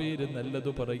 40 പേര് നല്ലത്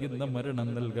പറയുന്ന മരണം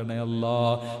നൽകണേ അല്ലാ.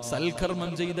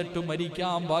 സൽക്കർമ്മം ചെയ്തിട്ട്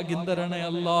മരിക്കാൻ ഭാഗ്യം തരണേ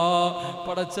അല്ലാ.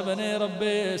 പടച്ചവനെ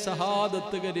റബ്ബേ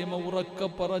ഷഹാദത്ത് കലിമ ഉറക്കെ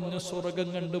പറഞ്ഞു സ്വർഗം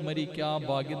കണ്ട് മരിക്കാൻ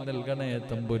ഭാഗ്യം നൽകണേ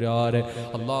തമ്പുരാനെ.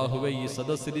 അല്ലാഹുവേ ഈ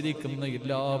സദസ്സിലിരിക്കുന്ന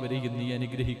എല്ലാവരെയും നീ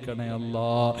അനുഗ്രഹിക്കണേ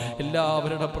അല്ലാ.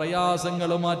 എല്ലാവരുടെ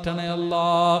പ്രയാസങ്ങൾ മാറ്റണേ അല്ലാ,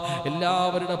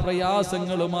 എല്ലാവരുടെ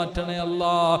പ്രയാസങ്ങൾ മാറ്റണേ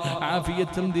അല്ലാ.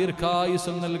 ആഫിയത്തും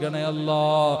ദീർഘായുസ്സും നൽകണേ അല്ലാ.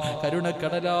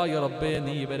 കരുണക്കടലായ റബ്ബേ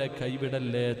നീ ഇവരെ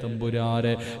കൈവിടല്ലേ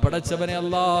തമ്പുരാനെ. പടച്ചവനെ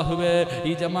അല്ലാഹുവേ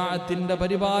ഈ ജമാഅത്തിന്റെ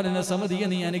പരിപാലന സമിതിയെ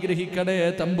നീ അനുഗ്രഹിക്കണേ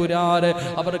തമ്പുരാനെ.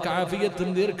 അവർക്ക് ആഫിയത്തും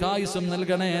ദീർഘായുസ്സും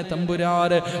നൽകണേ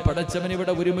തമ്പുരാനെ. പടച്ചവൻ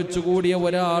ഇവിടെ ഒരുമിച്ച് കൂടിയ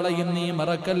ഒരാളെയും നീ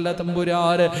മറക്കല്ല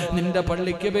തമ്പുരാനെ. നിന്റെ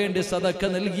പള്ളിക്ക് വേണ്ടി സദക്ക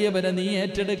നൽകിയവരെ നീ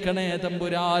ഏറ്റെടുക്കണേ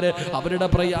തമ്പുരാനെ. അവരുടെ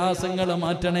പ്രയാസങ്ങൾ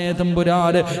മാറ്റണേ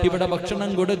തമ്പുരാനെ. ഇവിടെ ഭക്ഷണം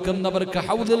കൊടുക്കുന്നവർക്ക്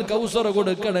ഹൗദുൽ കൗസർ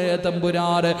കൊടുക്കണേ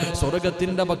തമ്പുരാനെ.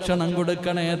 സ്വർഗത്തിന്റെ ഭക്ഷണം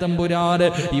കൊടുക്കണേ തമ്പുരാനെ.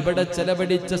 ഇവിടെ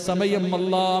ചെലവഴിച്ച സമയം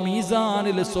അല്ലാ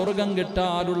മീസാനിൽ സ്വർഗം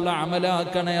കിട്ടാനുള്ള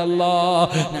അമലാക്കണേ അല്ലാ.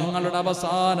 ഞങ്ങളുടെ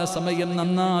അവസാന സമയം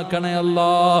നന്നാക്കണേ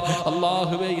അല്ലാ.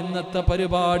 അല്ലാഹുവേ ഇന്നത്തെ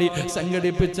പരിപാടി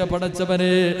സംഘടിപ്പിച്ച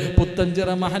പടച്ചവനെ പുത്തഞ്ചിറ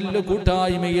മഹല്ല്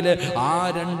കൂട്ടായ്മയിലെ ആ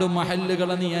 2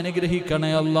 മഹല്ലുകളെ നീ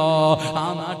അനുഗ്രഹിക്കണേ അല്ലാ. ആ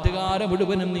നാട്ടുകാരെ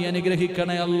മുഴുവനും നീ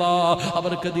അനുഗ്രഹിക്കണേ അല്ലാ.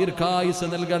 അവർക്ക് ദീർഘായുസ്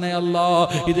നൽകണേ അല്ലാ.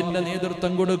 ഇതിന്റെ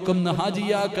നേതൃത്വം കൊടുക്കുന്ന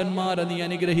ഹാജിയാക്കന്മാരെ നീ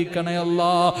അനുഗ്രഹിക്കണേ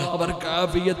അല്ലാ. അവർക്ക്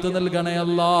ആഫിയത്ത് നൽകണേ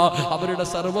അല്ലാ. അവരുടെ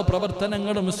സർവ്വ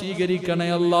പ്രവർത്തനങ്ങളും സ്വീകരിക്കണേ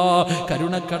അല്ലാ.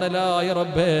 കരുണക്കടലായ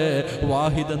റബ്ബേ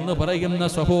വാഹിദ് എന്ന് പറയുന്ന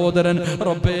സഹോദരൻ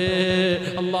റബ്ബേ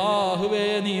അല്ലാഹുവേ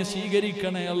നീ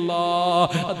സ്വീകരിക്കണേ അല്ലാ.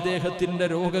 അദ്ദേഹത്തിന്റെ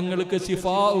രോഗങ്ങൾക്ക്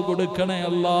ശിഫാ കൊടുക്കണേ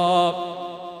അല്ലാ.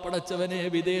 പടച്ചവനെ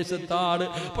വിദേശത്താണ്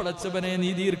പടച്ചവനെ നീ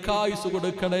ദീർഘായുസ്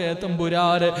കൊടുക്കണേ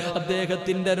തമ്പുരാനെ.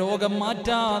 അദ്ദേഹത്തിന്റെ രോഗം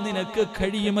മാറ്റാൻ നിനക്ക്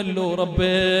കഴിയുമല്ലോ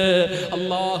റബ്ബേ.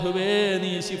 അല്ലാഹുവേ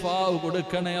നീ ശിഫാ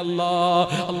കൊടുക്കണേ അല്ലാ.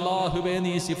 അല്ലാഹുവേ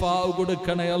നീ ശിഫാ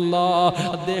കൊടുക്കണേ അല്ലാ.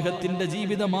 അദ്ദേഹത്തിന്റെ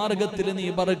ജീവിത മാർഗത്തിൽ നീ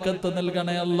ബർക്കത്ത്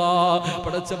നൽകണേ അല്ലാ.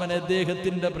 പടച്ചവനെ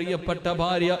അദ്ദേഹത്തിന്റെ പ്രിയപ്പെട്ട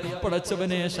ഭാര്യ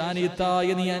പടച്ചവനെ ഷാനിത്തായ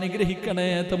നീ അനുഗ്രഹിക്കണേ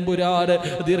തമ്പുരാനെ.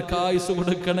 ദീർഘായുസ്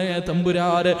കൊടുക്കണേ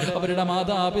തമ്പുരാനെ. അവരുടെ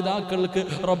മാതാപിതാക്കൾക്ക്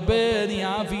റബ്ബേ നീ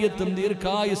ആഫിയത്തും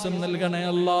ദീർഘായുസ്സും നൽകണേ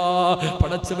അല്ലാ.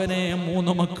 പടച്ചവനെ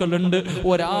 3 മക്കളുണ്ട്,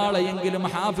 ഒരാളെയെങ്കിലും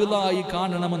ഹാഫിളായി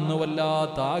കാണണമെന്ന്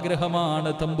വല്ലാത്ത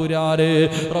ആഗ്രഹമാണ് തമ്പുരാനെ.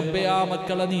 റബ്ബേ ആ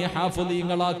മക്കളെ നീ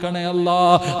ഹാഫിളീങ്ങളാക്കണേ അല്ലാ,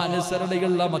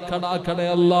 അനുസരണയുള്ള മക്കളാക്കണേ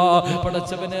അല്ലാ.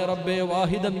 പടച്ചവനെ റബ്ബേ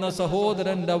വാഹിദ് എന്ന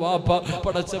സഹോദരന്റെ വാപ്പ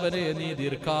പടച്ചവനെ നീ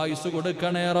ദീർഘായുസ്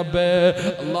കൊടുക്കണേ റബ്ബേ.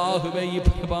 അല്ലാഹുവേ ഈ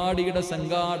പരിപാടിയുടെ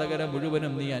സംഘാടകരെ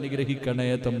മുഴുവനും നീ അനുഗ്രഹിക്കണേ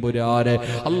തമ്പുരാനെ.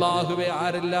 അല്ലാഹുവേ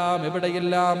ആരെല്ലാം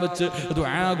എവിടെയെല്ലാം വെച്ച്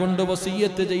ദുആ കൊണ്ട്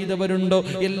വസിയത്ത് ചെയ്തവരുണ്ടോ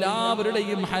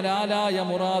എല്ലാവരുടെയും ഹലാലായ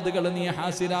മുറാദുകൾ നീ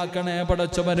ഹാസിലാക്കണേ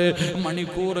പടച്ചവനെ.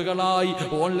 മണിക്കൂറുകളായി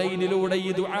ഓൺലൈനിലൂടെ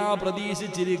ഈ ദുആ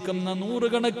പ്രതീക്ഷിച്ചിരിക്കുന്ന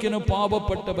 100 കണക്കിന്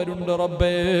പാവപ്പെട്ടവരുണ്ട്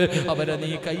റബ്ബേ. അവരെ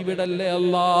നീ കൈവിടല്ലേ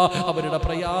അല്ലാ, അവരുടെ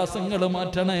പ്രയാസങ്ങൾ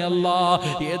മാറ്റണേ അല്ലാ.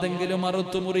 ഏതെങ്കിലും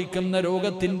അറുത്തു മുറിക്കുന്ന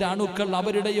രോഗത്തിന്റെ അണുക്കൾ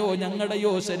അവരുടെയോ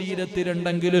ഞങ്ങളുടെയോ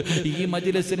ശരീരത്തിലുണ്ടെങ്കിൽ ഈ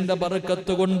മജ്ലിസിന്റെ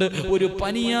ബർക്കത്ത് കൊണ്ട് ഒരു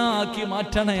പനിയാക്കി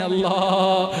മാറ്റണേ അല്ലാ.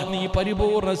 നീ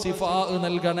പരിപൂർണ ശിഫാ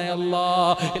നൽകണേ അല്ലാ.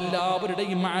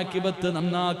 എല്ലാവരുടെയും ആഖിബത്ത്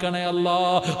നന്നാക്കണേ അല്ലാ.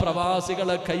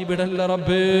 പ്രവാസികളെ കൈവിടല്ല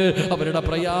റബ്ബേ, അവരുടെ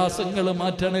പ്രയാസങ്ങൾ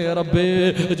മാറ്റണേ റബ്ബേ.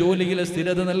 ജോലിയിലെ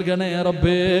സ്ഥിരത നൽകണേ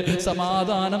റബ്ബേ,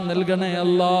 സമാധാനം നൽകണേ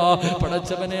അല്ലാ.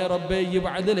 പടച്ചവനെ റബ്ബേ ഈ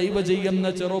വഅദ് ലൈവ് ചെയ്യുന്ന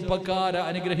ചെറുപ്പക്കാരെ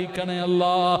അനുഗ്രഹിക്കണേ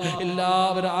അല്ലാ.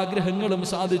 എല്ലാവരുടെ ആഗ്രഹങ്ങളും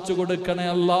സാധിച്ചു കൊടുക്കണേ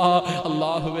അല്ലാ.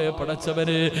 അല്ലാഹുവേ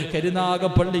പടച്ചവനെ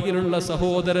കരുനാഗപ്പള്ളിയിലുള്ള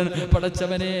സഹോദരൻ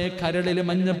പടച്ചവനെ കരളിൽ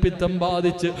മഞ്ഞപ്പിത്തം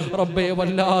ബാധിച്ച് റബ്ബേ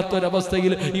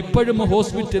വല്ലാത്തൊരവസ്ഥയിൽ ഇപ്പോഴും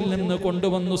ഹോസ്പിറ്റലിൽ നിന്ന്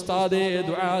കൊണ്ടുവന്നു ഉസ്താദേ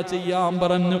ദുആ ചെയ്യാൻ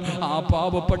പറഞ്ഞു. ആ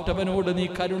പാവപ്പെട്ടവനോട് നീ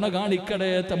കരുണ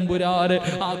കാണിക്കണേ തമ്പുരാനെ.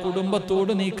 ആ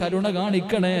കുടുംബത്തോട് നീ കരുണ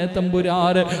കാണിക്കണേ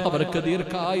തമ്പുരാനെ. അവർക്ക്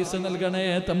ദീർഘായുസ് നൽകണേ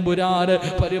തമ്പുരാനെ,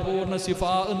 പരിപൂർണ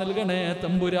ശിഫാ നൽകണേ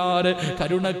തമ്പുരാനെ.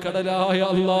 കരുണക്കടലായ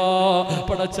അല്ലാ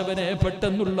പടച്ചവനെ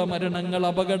പെട്ടെന്നുള്ള മരണങ്ങൾ,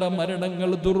 അപകട മരണങ്ങൾ,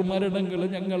 ദുർമരണങ്ങൾ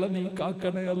ഞങ്ങളെ നീ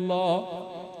കാക്കണേ അല്ലാ.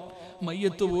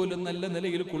 മയ്യത്ത് പോലും നല്ല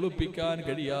നിലയിൽ കുളിപ്പിക്കാൻ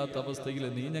കഴിയാത്ത അവസ്ഥയിൽ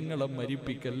നീ ഞങ്ങളെ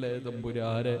മരിപ്പിക്കല്ലേ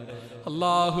തമ്പുരാനെ.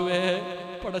 അല്ലാഹുവേ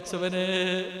പടച്ചവനെ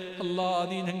അല്ലാ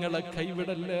നീ ഞങ്ങളെ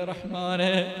കൈവിടല്ലേ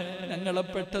റഹ്മാനെ. ഞങ്ങളെ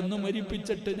പെട്ടെന്ന്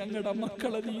മരിപ്പിച്ചിട്ട് ഞങ്ങളുടെ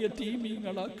മക്കളെ നീ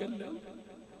യതീമീങ്ങളാക്കല്ലേ,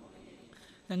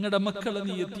 ഞങ്ങളുടെ മക്കളെ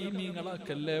നീ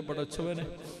യതീമീങ്ങളാക്കല്ലേ പടച്ചവനെ.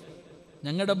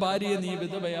 ഞങ്ങളുടെ ഭാര്യയെ നീ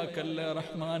വിധവയാക്കല്ലേ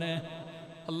റഹ്മാനെ.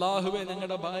 അല്ലാഹുവേ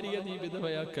ഞങ്ങളുടെ ഭാര്യയെ നീ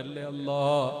വിധവയാക്കല്ലേ അല്ലാ.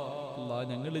 അല്ലാ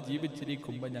ഞങ്ങൾ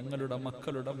ജീവിച്ചിരിക്കുമ്പോൾ ഞങ്ങളുടെ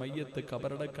മക്കളുടെ മയ്യത്ത്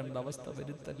കബറടക്കേണ്ട അവസ്ഥ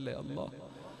വരുത്തല്ലേ അല്ലാ.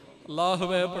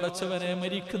 അല്ലാഹുവേ പടച്ചവനെ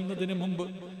മരിക്കുന്നതിന് മുമ്പ്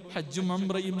ഹജ്ജും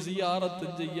ഉംറയും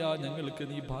സിയാറത്തും ചെയ്യാൻ ഞങ്ങൾക്ക്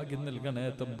നീ ഭാഗ്യം നൽകണേ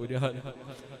തമ്പുരാൻ.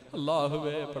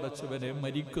 അല്ലാഹുവേ പടച്ചവനെ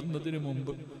മരിക്കുന്നതിന്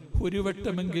മുമ്പ് ഒരു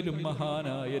വട്ടമെങ്കിലും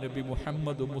മഹാനായ നബി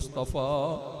മുഹമ്മദ് മുസ്തഫ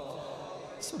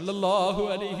സല്ലല്ലാഹു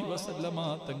അലൈഹി വസല്ലമ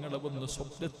തങ്ങളെ ഒന്ന്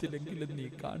സ്വപ്നത്തിലെങ്കിലും നീ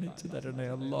കാണിച്ചു തരണേ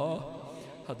അല്ലാ.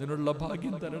 അതിനുള്ള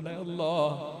ഭാഗ്യം തരണേ അല്ലാ,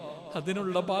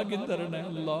 അതിനുള്ള ഭാഗ്യം തരണേ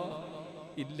അല്ലാ.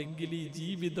 ഇല്ലെങ്കിൽ ഈ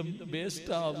ജീവിതം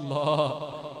വേസ്റ്റാ അല്ലാ.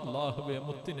 അല്ലാഹുവേ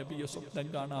മുത്തുനബിയെ സ്വപ്നം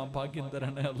കാണാൻ ഭാഗ്യം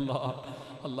തരണേ അല്ലാ.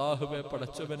 അല്ലാഹുവേ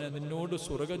പടച്ചവനെ നിന്നോട്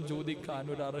സ്വർഗം ചോദിക്കാൻ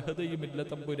ഒരു അർഹതയുമില്ല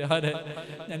തമ്പുരാനെ,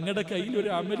 ഞങ്ങളുടെ കയ്യിൽ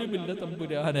ഒരു അമലുമില്ല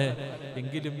തമ്പുരാനെ.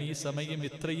 എങ്കിലും ഈ സമയം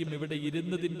ഇത്രയും ഇവിടെ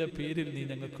ഇരുന്നതിന്റെ പേരിൽ നീ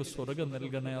ഞങ്ങൾക്ക് സ്വർഗം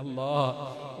നൽകണേ അല്ലാ.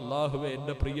 അല്ലാഹുവേ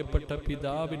എൻ്റെ പ്രിയപ്പെട്ട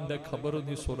പിതാവിന്റെ ഖബർ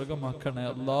നീ സ്വർഗമാക്കണേ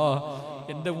അല്ലാ.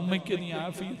 എൻ്റെ ഉമ്മയ്ക്ക് നീ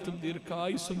ആഫിയത്തും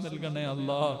ദീർഘായുസ്സും നൽകണേ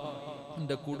അല്ലാ.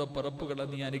 എൻ്റെ കൂടെ പറപ്പുകളെ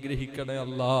നീ അനുഗ്രഹിക്കണേ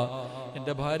അല്ലാ.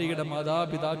 എൻ്റെ ഭാര്യയുടെ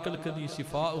മാതാപിതാക്കൾക്ക് നീ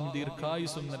ശിഫാവും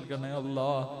ദീർഘായുസ്സും നൽകണേ അല്ലാ.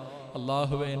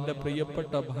 അല്ലാഹുവേ എൻ്റെ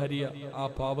പ്രിയപ്പെട്ട ഭാര്യ ആ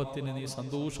പാപത്തിന് നീ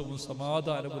സന്തോഷവും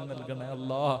സമാധാനവും നൽകണേ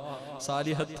അല്ലാ.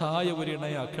 സാലിഹത്തായ ഒരു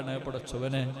ഇണയാക്കണേ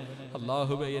പടച്ചവനെ.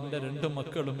 അല്ലാഹുവേ എൻ്റെ 2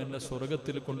 മക്കളും എന്നെ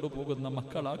സ്വർഗത്തിൽ കൊണ്ടുപോകുന്ന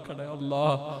മക്കളാക്കണേ അല്ലാ.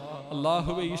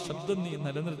 അല്ലാഹുവേ ഈ ശബ്ദം നീ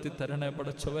നിലനിർത്തി തരണേ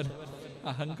പടച്ചവൻ.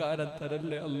 അഹങ്കാരം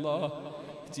തരല്ലേ അല്ലാ.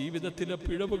 ജീവിതത്തിലെ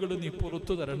പിഴവുകൾ നീ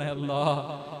പുറത്തു തരണേ അല്ലാ.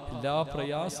 എല്ലാ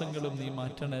പ്രയാസങ്ങളും നീ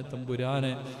മാറ്റണേ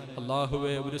തമ്പുരാനെ.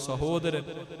 അല്ലാഹുവേ ഒരു സഹോദരൻ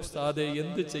ഉസ്താദേ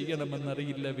എന്ത്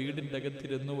ചെയ്യണമെന്നറിയില്ല, വീടിൻ്റെ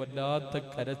അകത്തിരുന്നു വല്ലാത്ത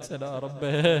കരച്ചലാ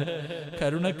റബ്ബേ.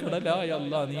 കരുണക്കടലായ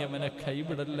അല്ലാ നീ അവനെ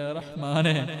കൈവിടല്ലേ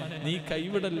റഹ്മാനെ, നീ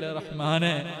കൈവിടല്ലേ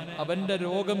റഹ്മാനെ. അവന്റെ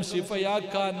രോഗം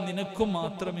ശിഫയാക്കാൻ നിനക്ക്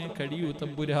മാത്രമേ കഴിയൂ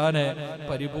തമ്പുരാനെ.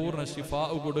 പരിപൂർണ ശിഫാ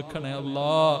കൊടുക്കണേ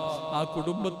അല്ലാ. ആ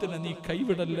കുടുംബത്തിന് നീ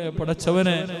കൈവിടല്ലേ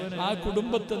പടച്ചവനെ, ആ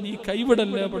കുടുംബ നീ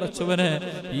കൈവിടല്ലേ പടച്ചവനെ.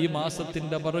 ഈ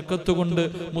മാസത്തിന്റെ ബറക്കത്ത് കൊണ്ട്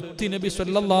മുത്തുനബി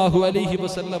സല്ലല്ലാഹു അലൈഹി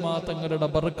വസല്ലമ തങ്ങളുടെ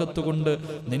ബറക്കത്ത് കൊണ്ട്,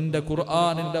 നിന്റെ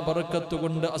ഖുർആനിന്റെ ബറക്കത്ത്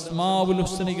കൊണ്ട്, അസ്മാഉൽ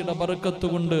ഹുസ്നയുടെ ബറക്കത്ത്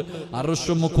കൊണ്ട്,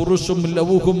 അർശും ഖുർശും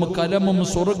ലൗഹും കലമും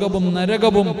സ്വർഗ്ഗവും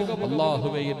നരകവും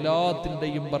അല്ലാഹുവേ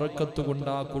എല്ലാത്തിന്റെയും ബറക്കത്ത് കൊണ്ട്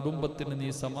ആ കുടുംബത്തിന്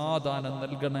നീ സമാധാനം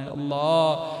നൽകണേ അല്ലാ.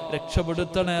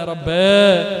 രക്ഷപ്പെടുത്തണേ റബ്ബേ,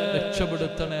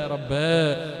 രക്ഷപ്പെടുത്തണേ റബ്ബേ.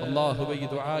 അല്ലാഹുവേ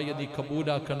ഈ ദുആ നീ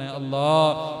കബൂലാക്കണേ അല്ലാ.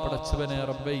 പടച്ചവനെ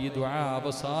റബ്ബേ ഈ ദുആ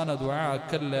അവസാന ദുആ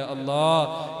ആക്കല്ലേ അല്ലാ,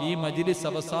 ഈ മജ്ലിസ്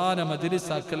അവസാന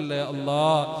മജ്ലിസ് ആക്കല്ലേ അല്ലാ,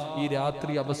 ഈ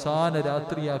രാത്രി അവസാന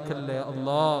രാത്രിയാക്കല്ലേ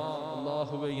അല്ലാ.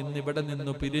 അല്ലാഹുവേ, ഇന്നിവിടെ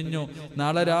നിന്ന് പിരിഞ്ഞു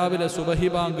നാളെ രാവിലെ സുബഹി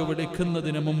ബാങ്ക്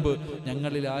വിളിക്കുന്നതിന് മുമ്പ്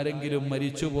ഞങ്ങളിൽ ആരെങ്കിലും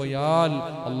മരിച്ചുപോയാൽ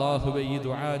അല്ലാഹുവേ ഈ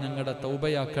ദുആ ഞങ്ങളുടെ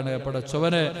തൗബയാക്കണേ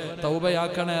പടച്ചവനെ,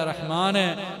 തൗബയാക്കണേ റഹ്മാനെ.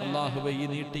 അല്ലാഹുവേ, ഈ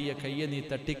നീട്ടിയ കയ്യെ നീ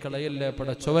തട്ടിക്കളയല്ലേ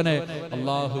പടച്ചവനെ.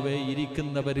 അല്ലാഹുവേ,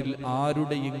 ഇരിക്കുന്നവരിൽ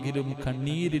ആരുടെയെങ്കിലും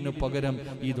കണ്ണീരിനു പകരം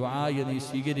ഈ ദുആയെ നീ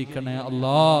സ്വീകരിക്കണേ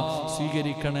അല്ലാ,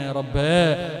 സ്വീകരിക്കണേ റബ്ബേ.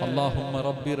 അല്ലാഹുമ്മ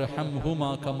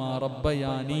റബ്ബിർഹംഹുമാ കമാ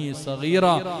റബ്ബയാനി സഗീറ,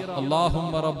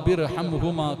 അല്ലാഹുമ്മ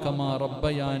റബ്ബിർഹംഹുമാ കമാ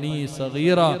റബ്ബയാനി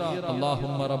സഗീറ,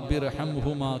 അല്ലാഹുമ്മ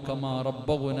റബ്ബിർഹംഹുമാ കമാ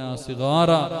റബ്ബഗുനാ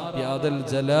സിഗാറ യാ ദൽ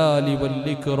ജലാലി വൽ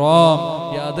ഇക്റാം,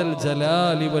 യാ ദൽ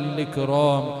ജലാലി വൽ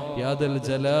ഇക്റാം, يا ذا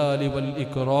الجلال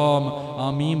والإكرام.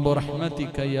 آمين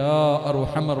برحمتك يا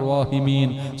أرحم الراحمين.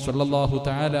 صلى الله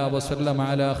تعالى وسلم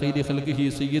على خير خلقه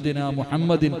سيدنا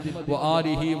محمد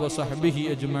وآله وصحبه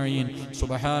أجمعين.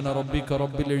 سبحان ربك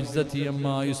رب العزة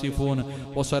عما يصفون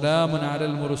وسلام على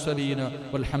المرسلين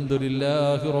والحمد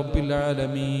لله رب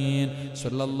العالمين.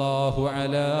 صلى الله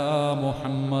على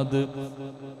محمد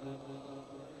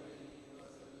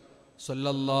صلى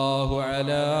الله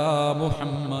على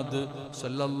محمد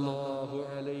صلى الله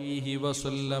عليه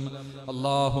وسلم.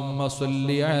 اللهم صل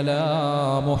على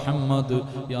محمد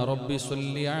يا رب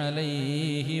صل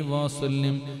عليه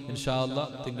وسلم. إن شاء الله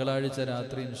തിങ്കളാഴ്ച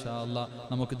രാത്രി ഇൻഷാ അല്ലാഹ്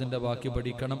നമുക്കിതിൻ്റെ ബാക്കി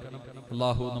പഠിക്കണം.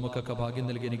 അല്ലാഹു നമുക്കൊക്കെ ഭാഗ്യം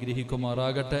നൽകി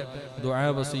അനുഗ്രഹിക്കുമാറാകട്ടെ. ദുആ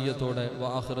വസിയ്യത്തോടെ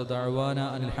വആഖിറു ദഅവാന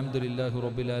അൽഹംദുലില്ലാഹി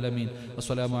റബ്ബിൽ ആലമീൻ.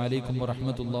 അസ്സലാമു അലൈക്കും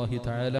വറഹ്മത്തുള്ളാഹി തആല